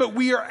saddened, but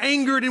we are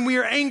angered and we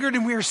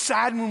are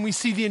saddened when we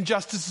see the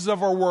injustices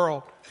of our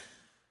world.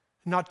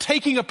 Not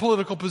taking a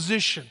political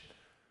position,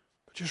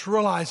 but just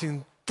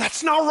realizing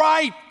that's not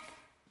right.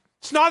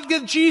 It's not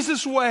the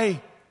Jesus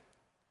way.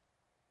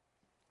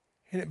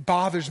 And it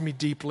bothers me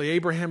deeply.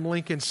 Abraham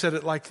Lincoln said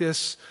it like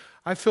this: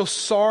 I feel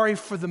sorry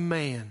for the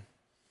man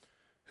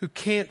who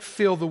can't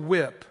feel the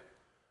whip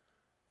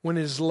when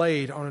it is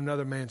laid on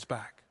another man's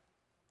back.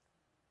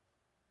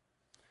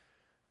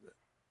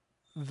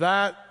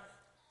 That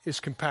is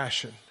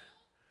compassion.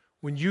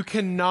 When you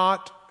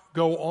cannot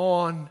go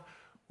on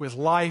with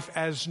life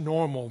as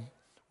normal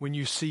when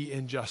you see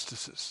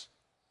injustices.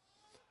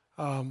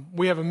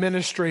 We have a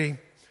ministry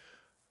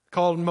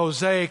called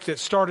Mosaic that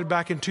started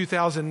back in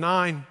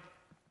 2009.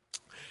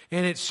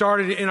 And it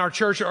started in our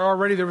church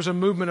already. There was a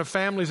movement of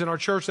families in our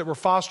church that were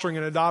fostering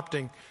and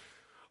adopting.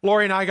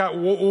 Lori and I got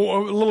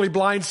literally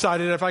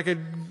blindsided.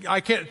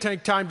 I can't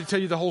take time to tell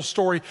you the whole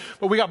story,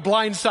 but we got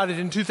blindsided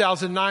in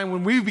 2009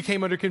 when we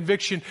became under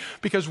conviction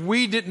because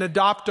we didn't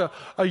adopt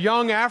a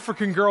young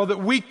African girl that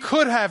we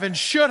could have and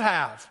should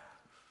have.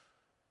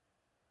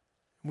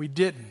 We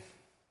didn't.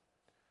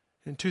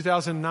 In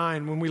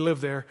 2009, when we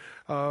lived there,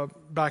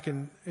 back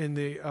in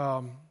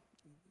the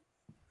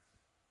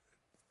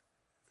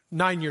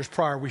 9 years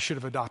prior, we should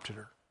have adopted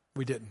her.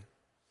 We didn't.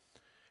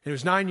 And it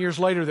was 9 years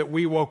later that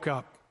we woke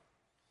up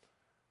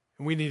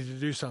and we needed to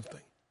do something.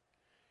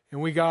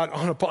 And I got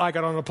on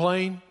a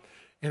plane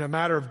in a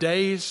matter of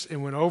days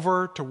and went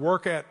over to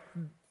work at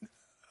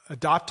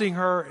adopting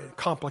her, and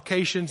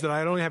complications that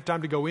I don't have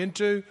time to go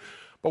into.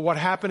 But what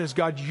happened is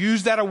God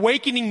used that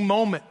awakening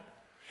moment.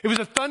 It was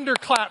a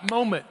thunderclap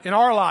moment in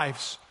our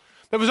lives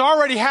that was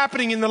already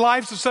happening in the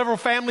lives of several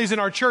families in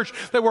our church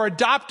that were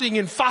adopting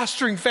and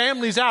fostering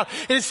families out.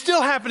 And it's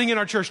still happening in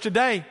our church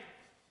today.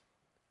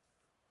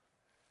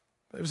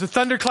 It was a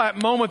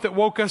thunderclap moment that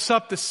woke us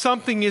up that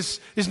something is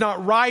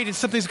not right and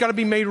something's got to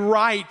be made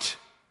right.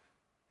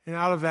 And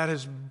out of that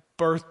has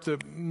birthed the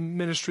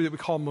ministry that we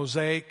call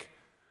Mosaic,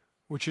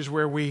 which is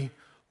where we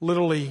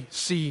literally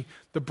see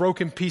the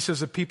broken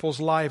pieces of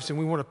people's lives and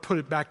we want to put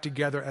it back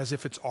together as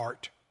if it's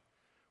art.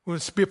 We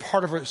want to be a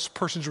part of a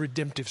person's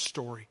redemptive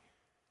story.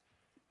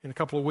 In a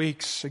couple of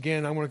weeks,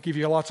 again, I want to give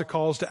you lots of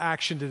calls to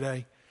action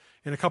today.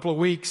 In a couple of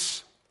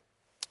weeks,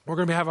 we're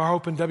going to have our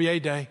Hope and WA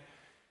Day.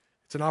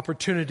 It's an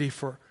opportunity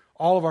for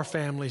all of our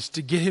families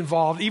to get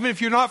involved. Even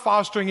if you're not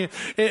fostering and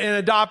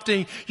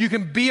adopting, you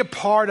can be a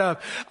part of.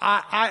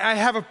 I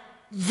have a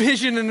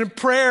vision and a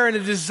prayer and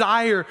a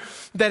desire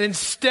that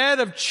instead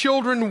of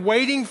children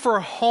waiting for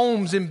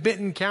homes in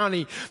Benton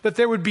County, that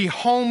there would be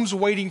homes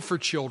waiting for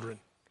children.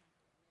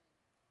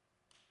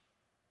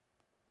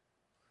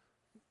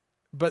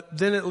 But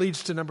then it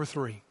leads to number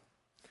 3.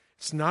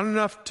 It's not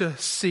enough to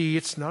see.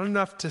 It's not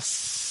enough to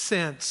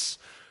sense.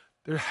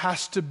 There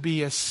has to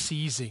be a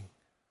seizing.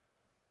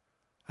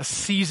 A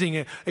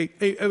seizing,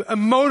 a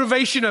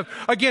motivation of,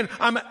 again,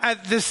 I'm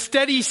at this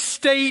steady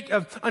state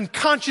of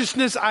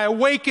unconsciousness. I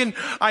awaken.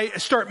 I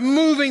start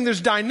moving.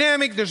 There's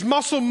dynamic. There's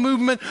muscle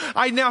movement.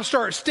 I now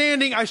start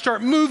standing. I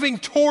start moving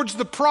towards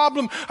the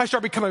problem. I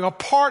start becoming a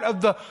part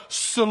of the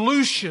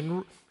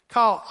solution.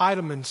 Kyle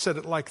Eidelman said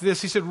it like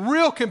this. He said,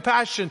 real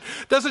compassion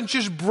doesn't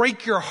just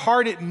break your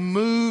heart. It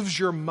moves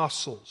your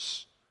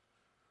muscles.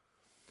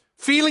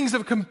 Feelings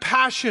of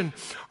compassion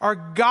are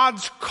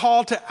God's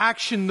call to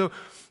action.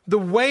 The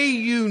way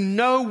you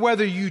know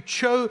whether you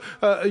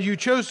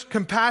chose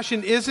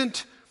compassion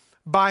isn't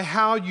by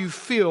how you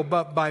feel,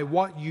 but by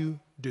what you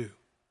do.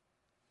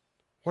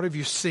 What have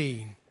you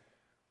seen?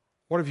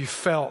 What have you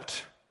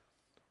felt?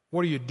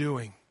 What are you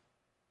doing?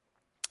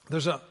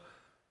 There's a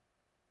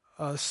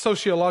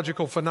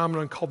sociological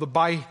phenomenon called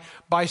the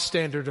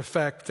bystander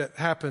effect that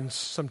happens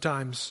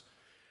sometimes.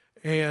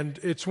 And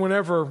it's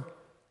whenever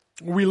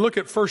we look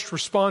at first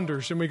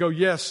responders and we go,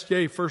 yes,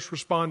 yay, first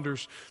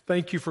responders.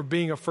 Thank you for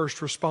being a first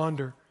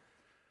responder.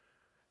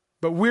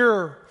 But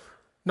we're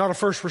not a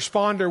first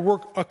responder. We're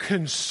a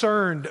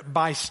concerned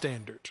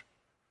bystander.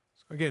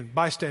 Again,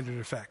 bystander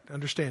effect.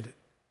 Understand it.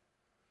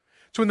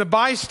 So when the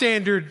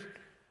bystander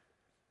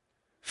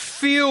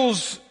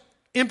feels,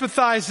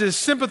 empathizes,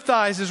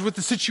 sympathizes with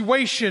the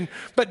situation,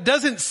 but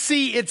doesn't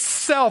see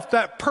itself,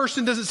 that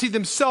person doesn't see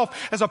themselves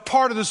as a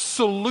part of the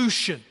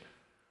solution.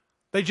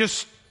 They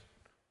just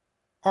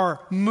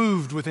are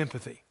moved with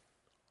empathy.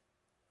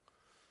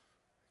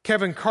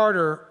 Kevin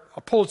Carter,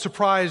 a Pulitzer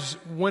Prize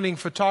winning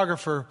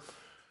photographer,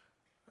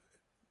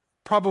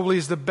 probably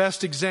is the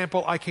best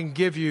example I can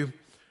give you.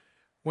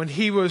 When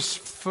he was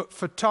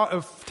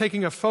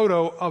taking a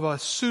photo of a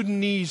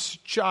Sudanese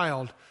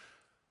child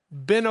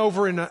bent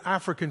over in an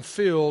African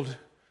field,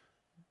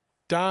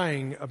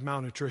 dying of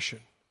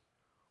malnutrition,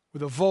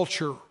 with a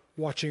vulture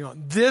watching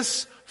on.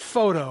 This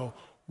photo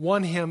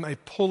won him a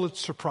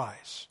Pulitzer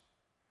Prize.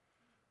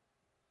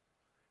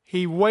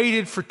 He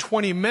waited for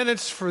 20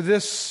 minutes for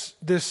this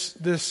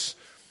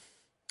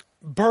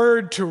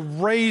bird to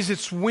raise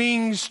its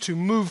wings, to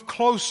move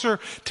closer,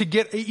 to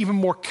get an even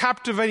more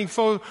captivating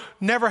photo.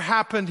 Never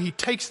happened. He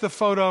takes the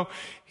photo.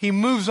 He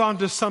moves on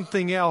to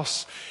something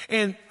else.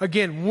 And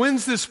again,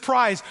 wins this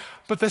prize.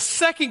 But the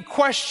second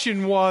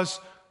question was,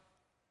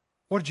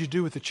 what did you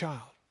do with the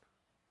child?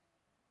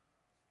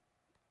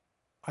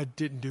 I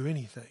didn't do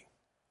anything.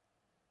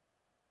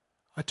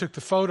 I took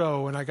the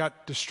photo and I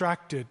got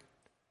distracted.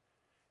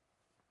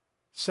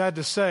 Sad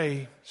to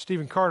say,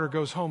 Stephen Carter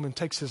goes home and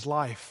takes his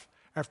life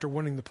after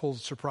winning the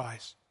Pulitzer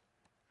Prize,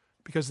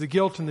 because the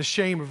guilt and the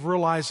shame of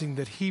realizing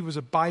that he was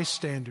a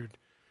bystander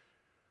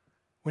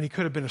when he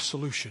could have been a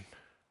solution,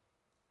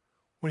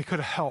 when he could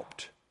have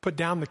helped, put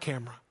down the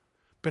camera,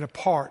 been a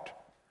part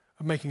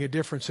of making a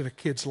difference in a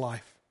kid's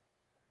life.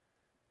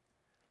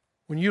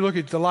 When you look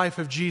at the life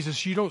of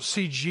Jesus, you don't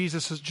see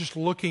Jesus as just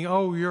looking,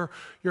 oh, you're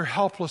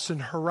helpless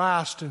and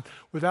harassed and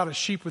without a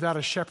sheep, without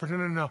a shepherd.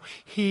 No.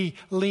 He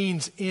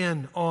leans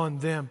in on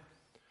them.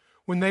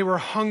 When they were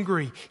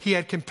hungry, he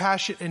had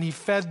compassion and he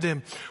fed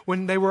them.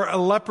 When they were a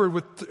leopard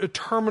with a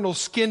terminal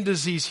skin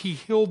disease, he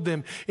healed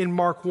them in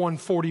Mark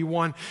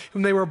 1:41.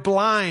 When they were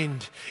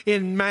blind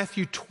in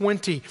Matthew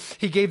 20,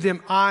 he gave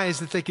them eyes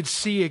that they could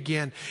see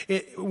again.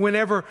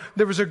 Whenever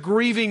there was a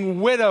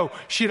grieving widow,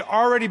 she had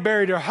already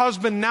buried her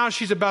husband. Now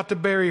she's about to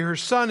bury her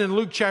son. In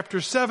Luke chapter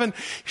 7,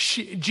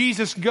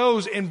 Jesus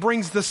goes and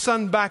brings the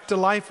son back to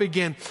life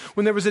again.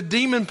 When there was a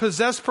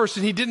demon-possessed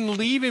person, he didn't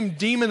leave him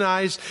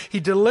demonized. He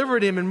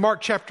delivered him in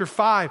Mark chapter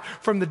 5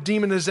 from the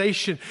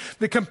demonization.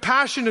 The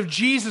compassion of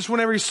Jesus,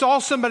 whenever he saw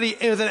somebody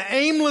with an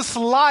aimless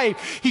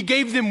life, he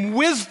gave them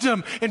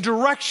wisdom and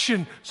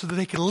direction so that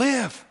they could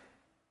live.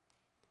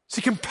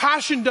 See,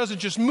 compassion doesn't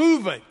just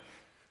move me.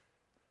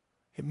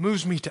 It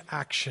moves me to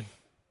action.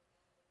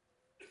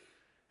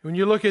 When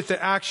you look at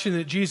the action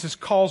that Jesus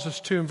calls us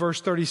to in verse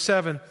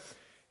 37,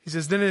 he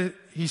says, then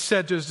he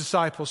said to his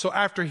disciples, so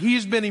after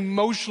he's been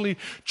emotionally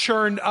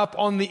churned up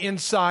on the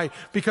inside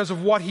because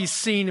of what he's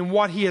seen and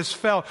what he has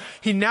felt,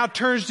 he now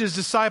turns to his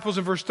disciples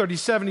in verse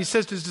 37. He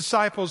says to his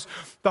disciples,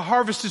 the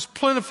harvest is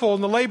plentiful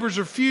and the laborers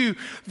are few.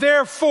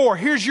 Therefore,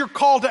 here's your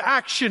call to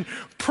action.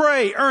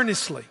 Pray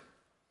earnestly.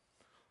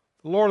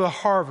 The Lord of the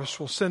harvest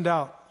will send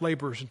out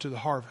laborers into the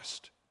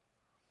harvest.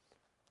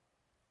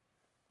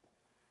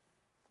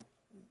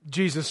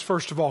 Jesus,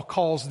 first of all,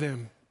 calls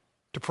them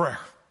to prayer.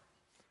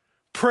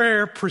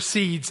 Prayer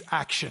precedes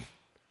action.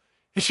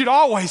 It should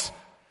always.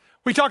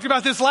 We talked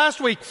about this last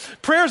week.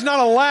 Prayer is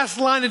not a last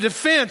line of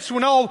defense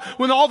when all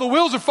the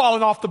wheels are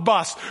falling off the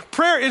bus.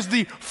 Prayer is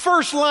the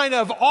first line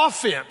of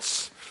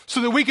offense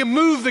so that we can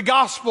move the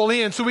gospel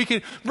in, so we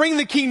can bring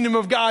the kingdom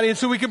of God in,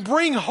 so we can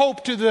bring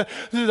hope to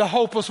the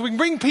hopeless, so we can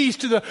bring peace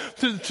to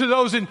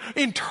those in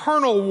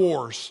internal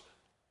wars.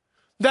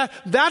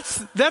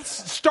 That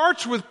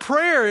starts with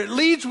prayer. It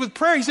leads with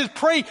prayer. He says,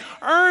 pray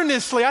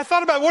earnestly. I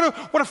thought about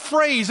what a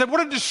phrase,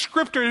 what a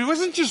descriptor. It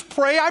wasn't just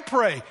pray, I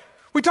pray.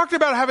 We talked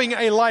about having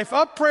a life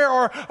of prayer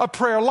or a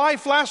prayer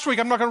life last week.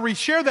 I'm not going to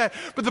reshare that.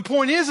 But the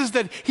point is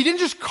that he didn't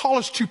just call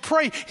us to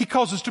pray. He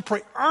calls us to pray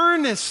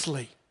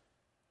earnestly.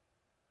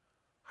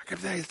 I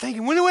kept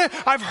thinking,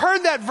 I've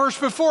heard that verse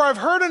before. I've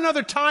heard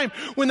another time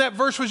when that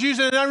verse was used.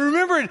 And I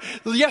remember it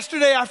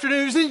yesterday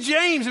afternoon. It was in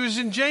James. It was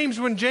in James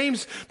when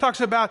James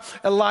talks about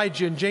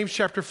Elijah in James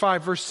chapter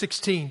 5, verse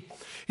 16.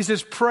 He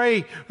says,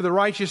 pray for the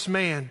righteous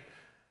man.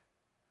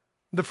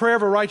 The prayer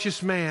of a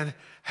righteous man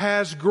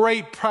has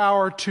great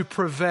power to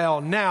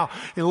prevail. Now,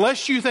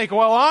 unless you think,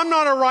 well, I'm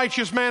not a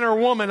righteous man or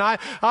woman.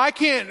 I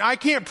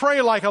can't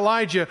pray like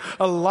Elijah.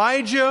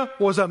 Elijah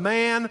was a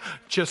man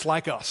just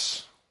like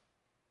us.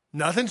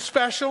 Nothing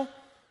special,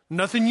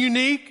 nothing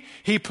unique.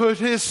 He put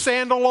his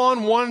sandal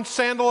on, one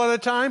sandal at a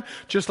time,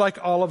 just like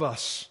all of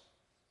us.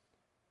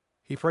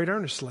 He prayed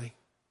earnestly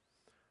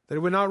that it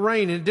would not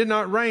rain, and it did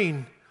not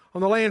rain on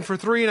the land for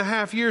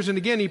 3.5 years. And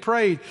again he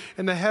prayed,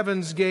 and the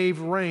heavens gave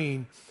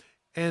rain,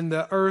 and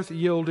the earth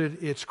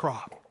yielded its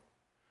crop.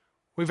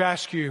 We've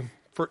asked you,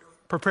 for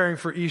preparing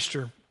for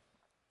Easter,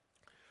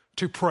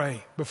 to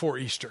pray before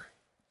Easter.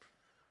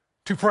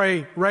 To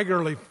pray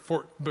regularly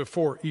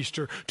before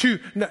Easter.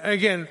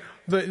 Again,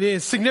 the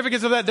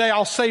significance of that day,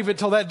 I'll save it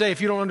till that day. If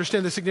you don't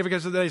understand the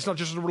significance of the day, it's not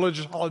just a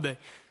religious holiday.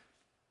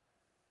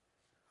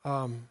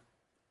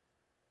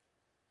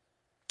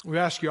 We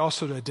ask you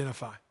also to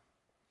identify.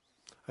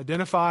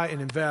 Identify and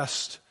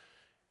invest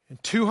in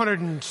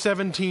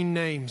 217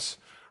 names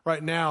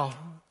right now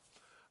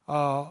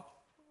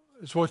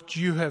is what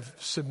you have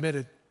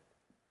submitted.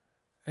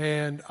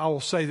 And I will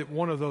say that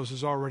one of those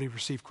has already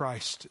received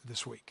Christ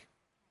this week.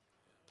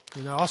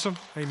 Isn't that awesome?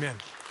 Amen.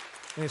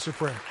 Answer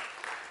prayer.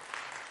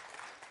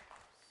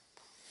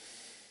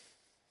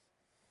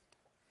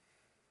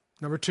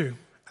 Number 2,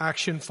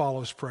 action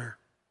follows prayer.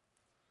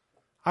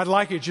 I'd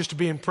like it just to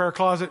be in prayer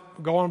closet,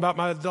 go on about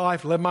my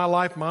life, live my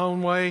life my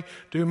own way,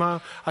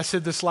 I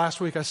said this last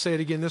week, I say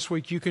it again this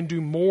week. You can do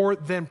more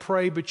than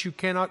pray, but you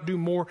cannot do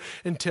more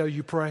until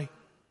you pray.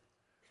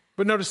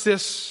 But notice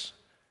this,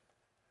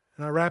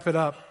 and I wrap it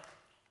up.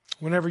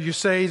 Whenever you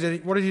say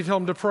that, what did he tell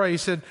him to pray? He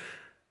said,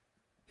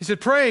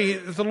 pray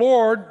that the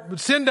Lord would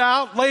send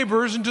out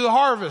laborers into the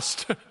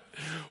harvest.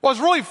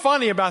 What's really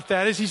funny about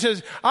that is he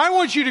says, I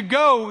want you to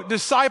go,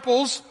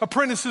 disciples,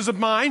 apprentices of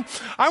mine.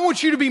 I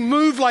want you to be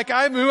moved like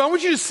I move. I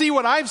want you to see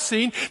what I've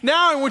seen.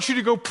 Now I want you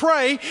to go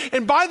pray.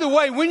 And by the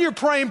way, when you're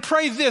praying,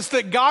 pray this,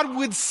 that God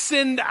would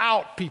send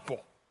out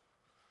people.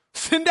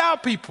 Send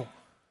out people.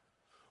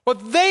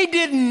 What they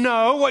didn't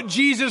know, what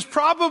Jesus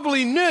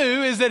probably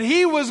knew, is that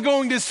he was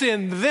going to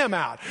send them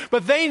out.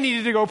 But they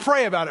needed to go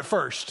pray about it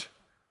first.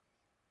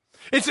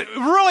 It's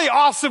really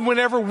awesome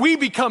whenever we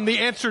become the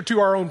answer to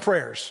our own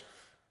prayers,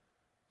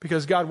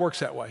 because God works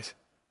that way.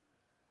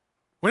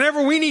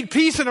 Whenever we need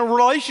peace in a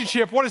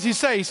relationship, what does he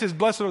say? He says,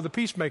 blessed are the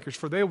peacemakers,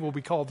 for they will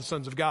be called the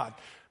sons of God.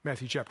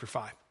 Matthew chapter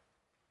 5.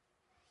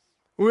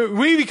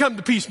 We become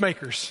the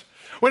peacemakers.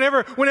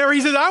 Whenever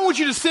he says, I want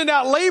you to send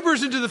out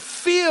laborers into the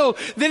field,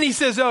 then he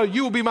says, oh,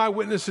 you will be my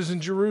witnesses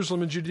in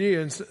Jerusalem and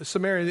Judea and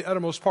Samaria and the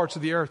uttermost parts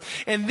of the earth.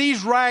 And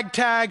these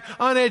ragtag,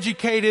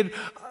 uneducated,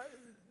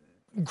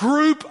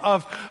 group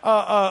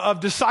of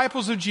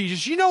disciples of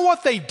Jesus, you know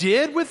what they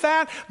did with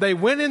that? They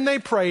went and they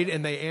prayed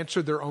and they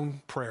answered their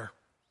own prayer.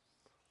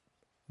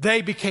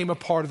 They became a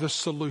part of the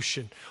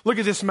solution. Look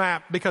at this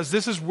map, because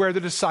this is where the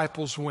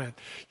disciples went.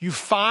 You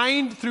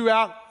find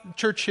throughout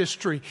church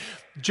history,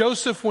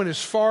 Joseph went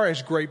as far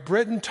as Great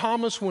Britain.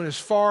 Thomas went as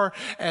far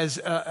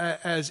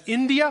as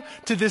India.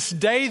 To this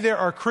day, there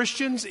are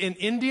Christians in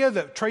India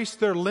that trace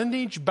their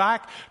lineage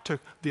back to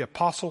the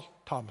Apostle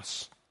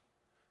Thomas.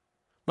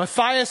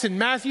 Matthias and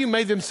Matthew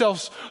made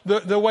themselves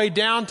the way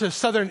down to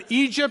southern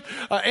Egypt.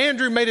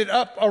 Andrew made it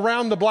up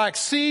around the Black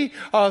Sea,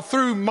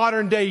 through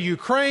modern-day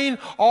Ukraine,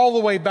 all the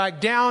way back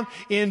down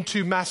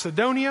into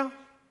Macedonia.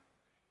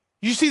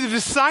 You see, the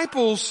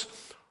disciples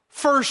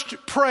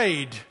first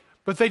prayed,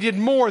 but they did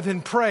more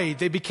than pray.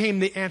 They became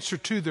the answer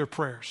to their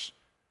prayers.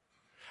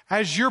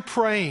 As you're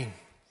praying,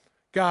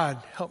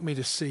 God, help me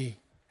to see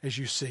as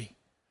you see.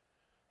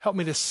 Help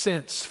me to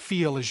sense,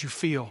 feel as you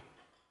feel.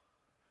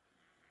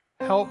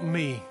 Help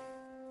me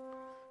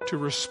to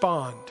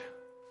respond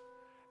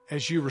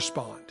as you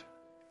respond.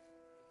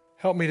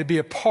 Help me to be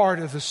a part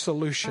of the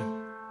solution.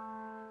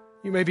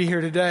 You may be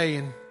here today,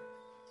 and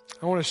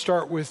I want to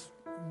start with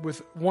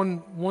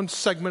one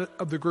segment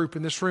of the group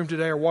in this room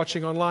today or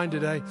watching online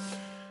today.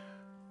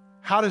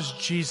 How does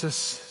Jesus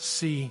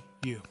see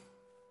you?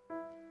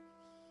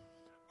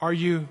 Are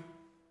you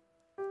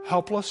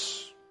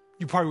helpless?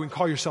 You probably wouldn't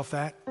call yourself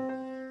that.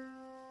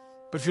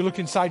 But if you look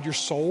inside your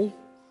soul,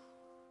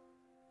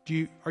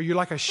 are you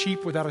like a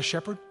sheep without a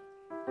shepherd?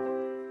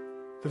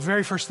 The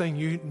very first thing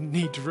you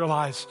need to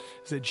realize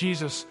is that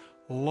Jesus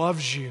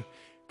loves you,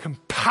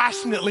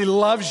 compassionately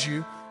loves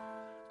you,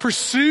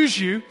 pursues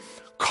you,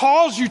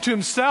 calls you to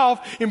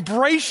himself,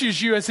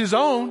 embraces you as his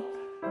own,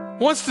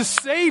 wants to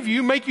save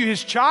you, make you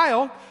his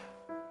child.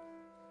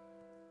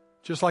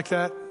 Just like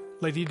that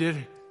lady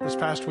did this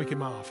past week in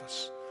my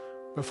office.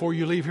 Before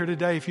you leave here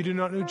today, if you do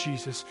not know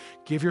Jesus,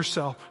 give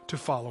yourself to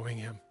following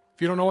him.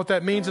 If you don't know what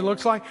that means and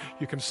looks like,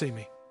 you can see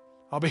me.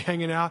 I'll be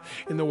hanging out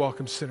in the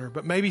Welcome Center.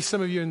 But maybe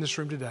some of you in this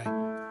room today,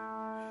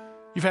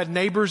 you've had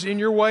neighbors in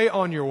your way,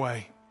 on your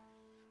way,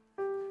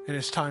 and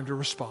it's time to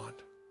respond.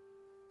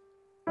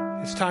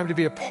 It's time to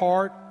be a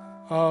part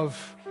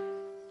of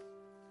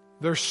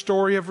their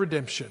story of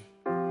redemption,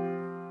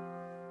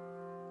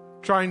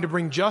 trying to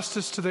bring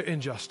justice to their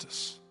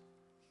injustice.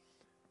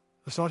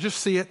 Let's not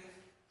just see it.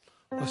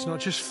 Let's not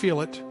just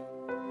feel it.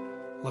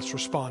 Let's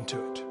respond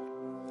to it.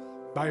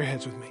 Bow your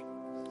heads with me.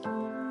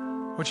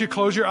 I want you to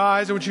close your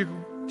eyes. I want you to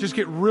just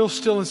get real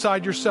still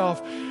inside yourself.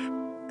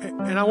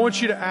 And I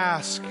want you to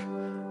ask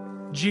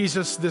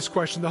Jesus this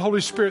question, the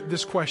Holy Spirit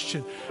this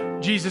question.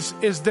 Jesus,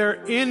 is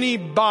there any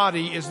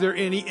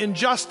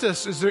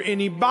injustice? Is there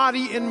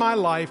anybody in my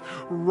life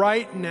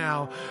right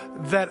now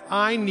that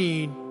I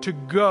need to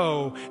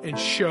go and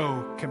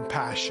show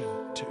compassion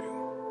to?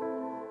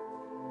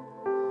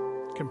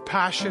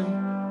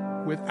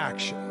 Compassion with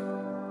action.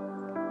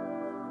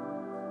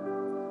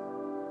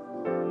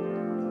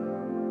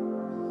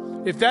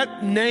 If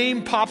that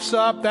name pops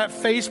up, that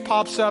face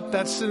pops up,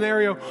 that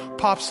scenario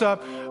pops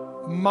up,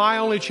 my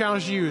only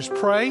challenge to you is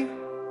pray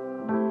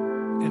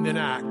and then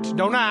act.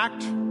 Don't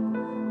act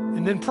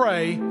and then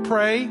pray.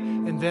 Pray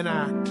and then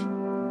act.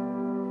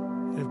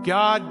 And if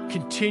God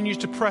continues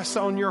to press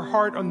on your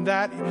heart on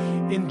that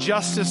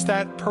injustice,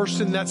 that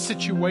person, that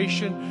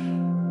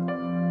situation,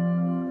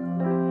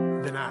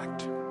 then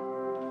act.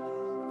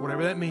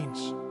 Whatever that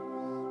means.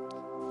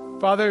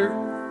 Father,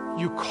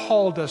 you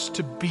called us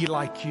to be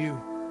like you.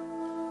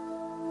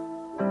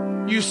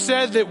 You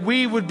said that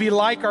we would be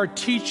like our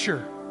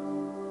teacher.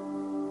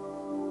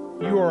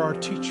 You are our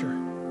teacher.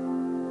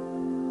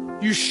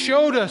 You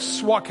showed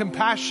us what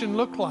compassion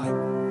looked like.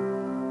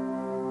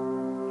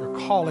 You're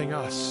calling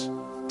us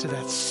to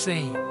that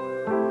same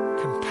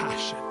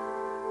compassion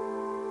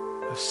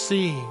of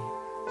seeing,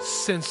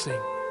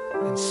 sensing,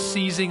 and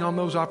seizing on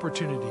those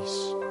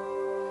opportunities.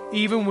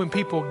 Even when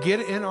people get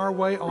in our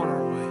way, on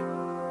our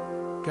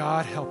way.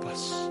 God, help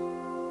us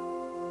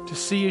to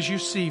see as you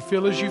see,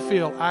 feel as you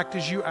feel, act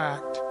as you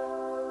act.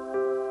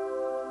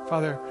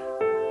 Father,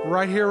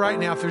 right here, right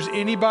now, if there's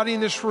anybody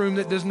in this room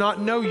that does not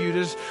know you,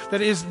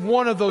 that is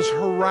one of those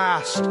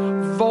harassed,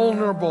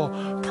 vulnerable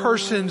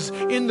persons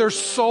in their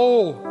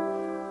soul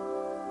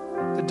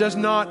that does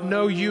not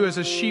know you as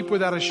a sheep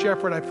without a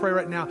shepherd, I pray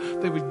right now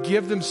they would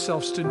give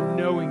themselves to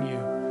knowing you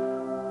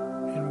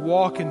and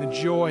walk in the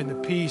joy and the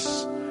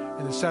peace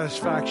and the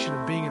satisfaction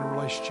of being in a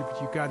relationship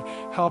with you. God,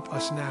 help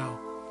us now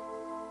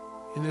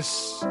in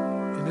this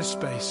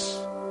space.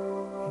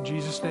 In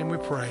Jesus' name we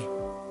pray.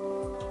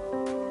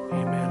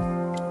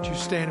 Amen. Would you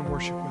stand and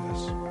worship with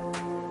us?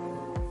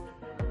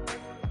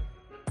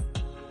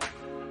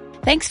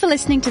 Thanks for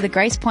listening to the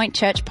Grace Point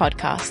Church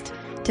podcast.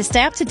 To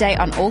stay up to date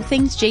on all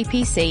things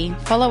GPC,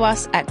 follow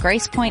us at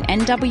Grace Point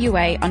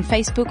NWA on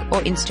Facebook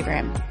or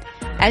Instagram.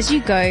 As you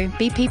go,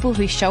 be people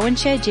who show and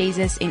share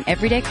Jesus in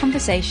everyday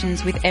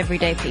conversations with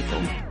everyday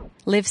people.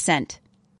 Live sent.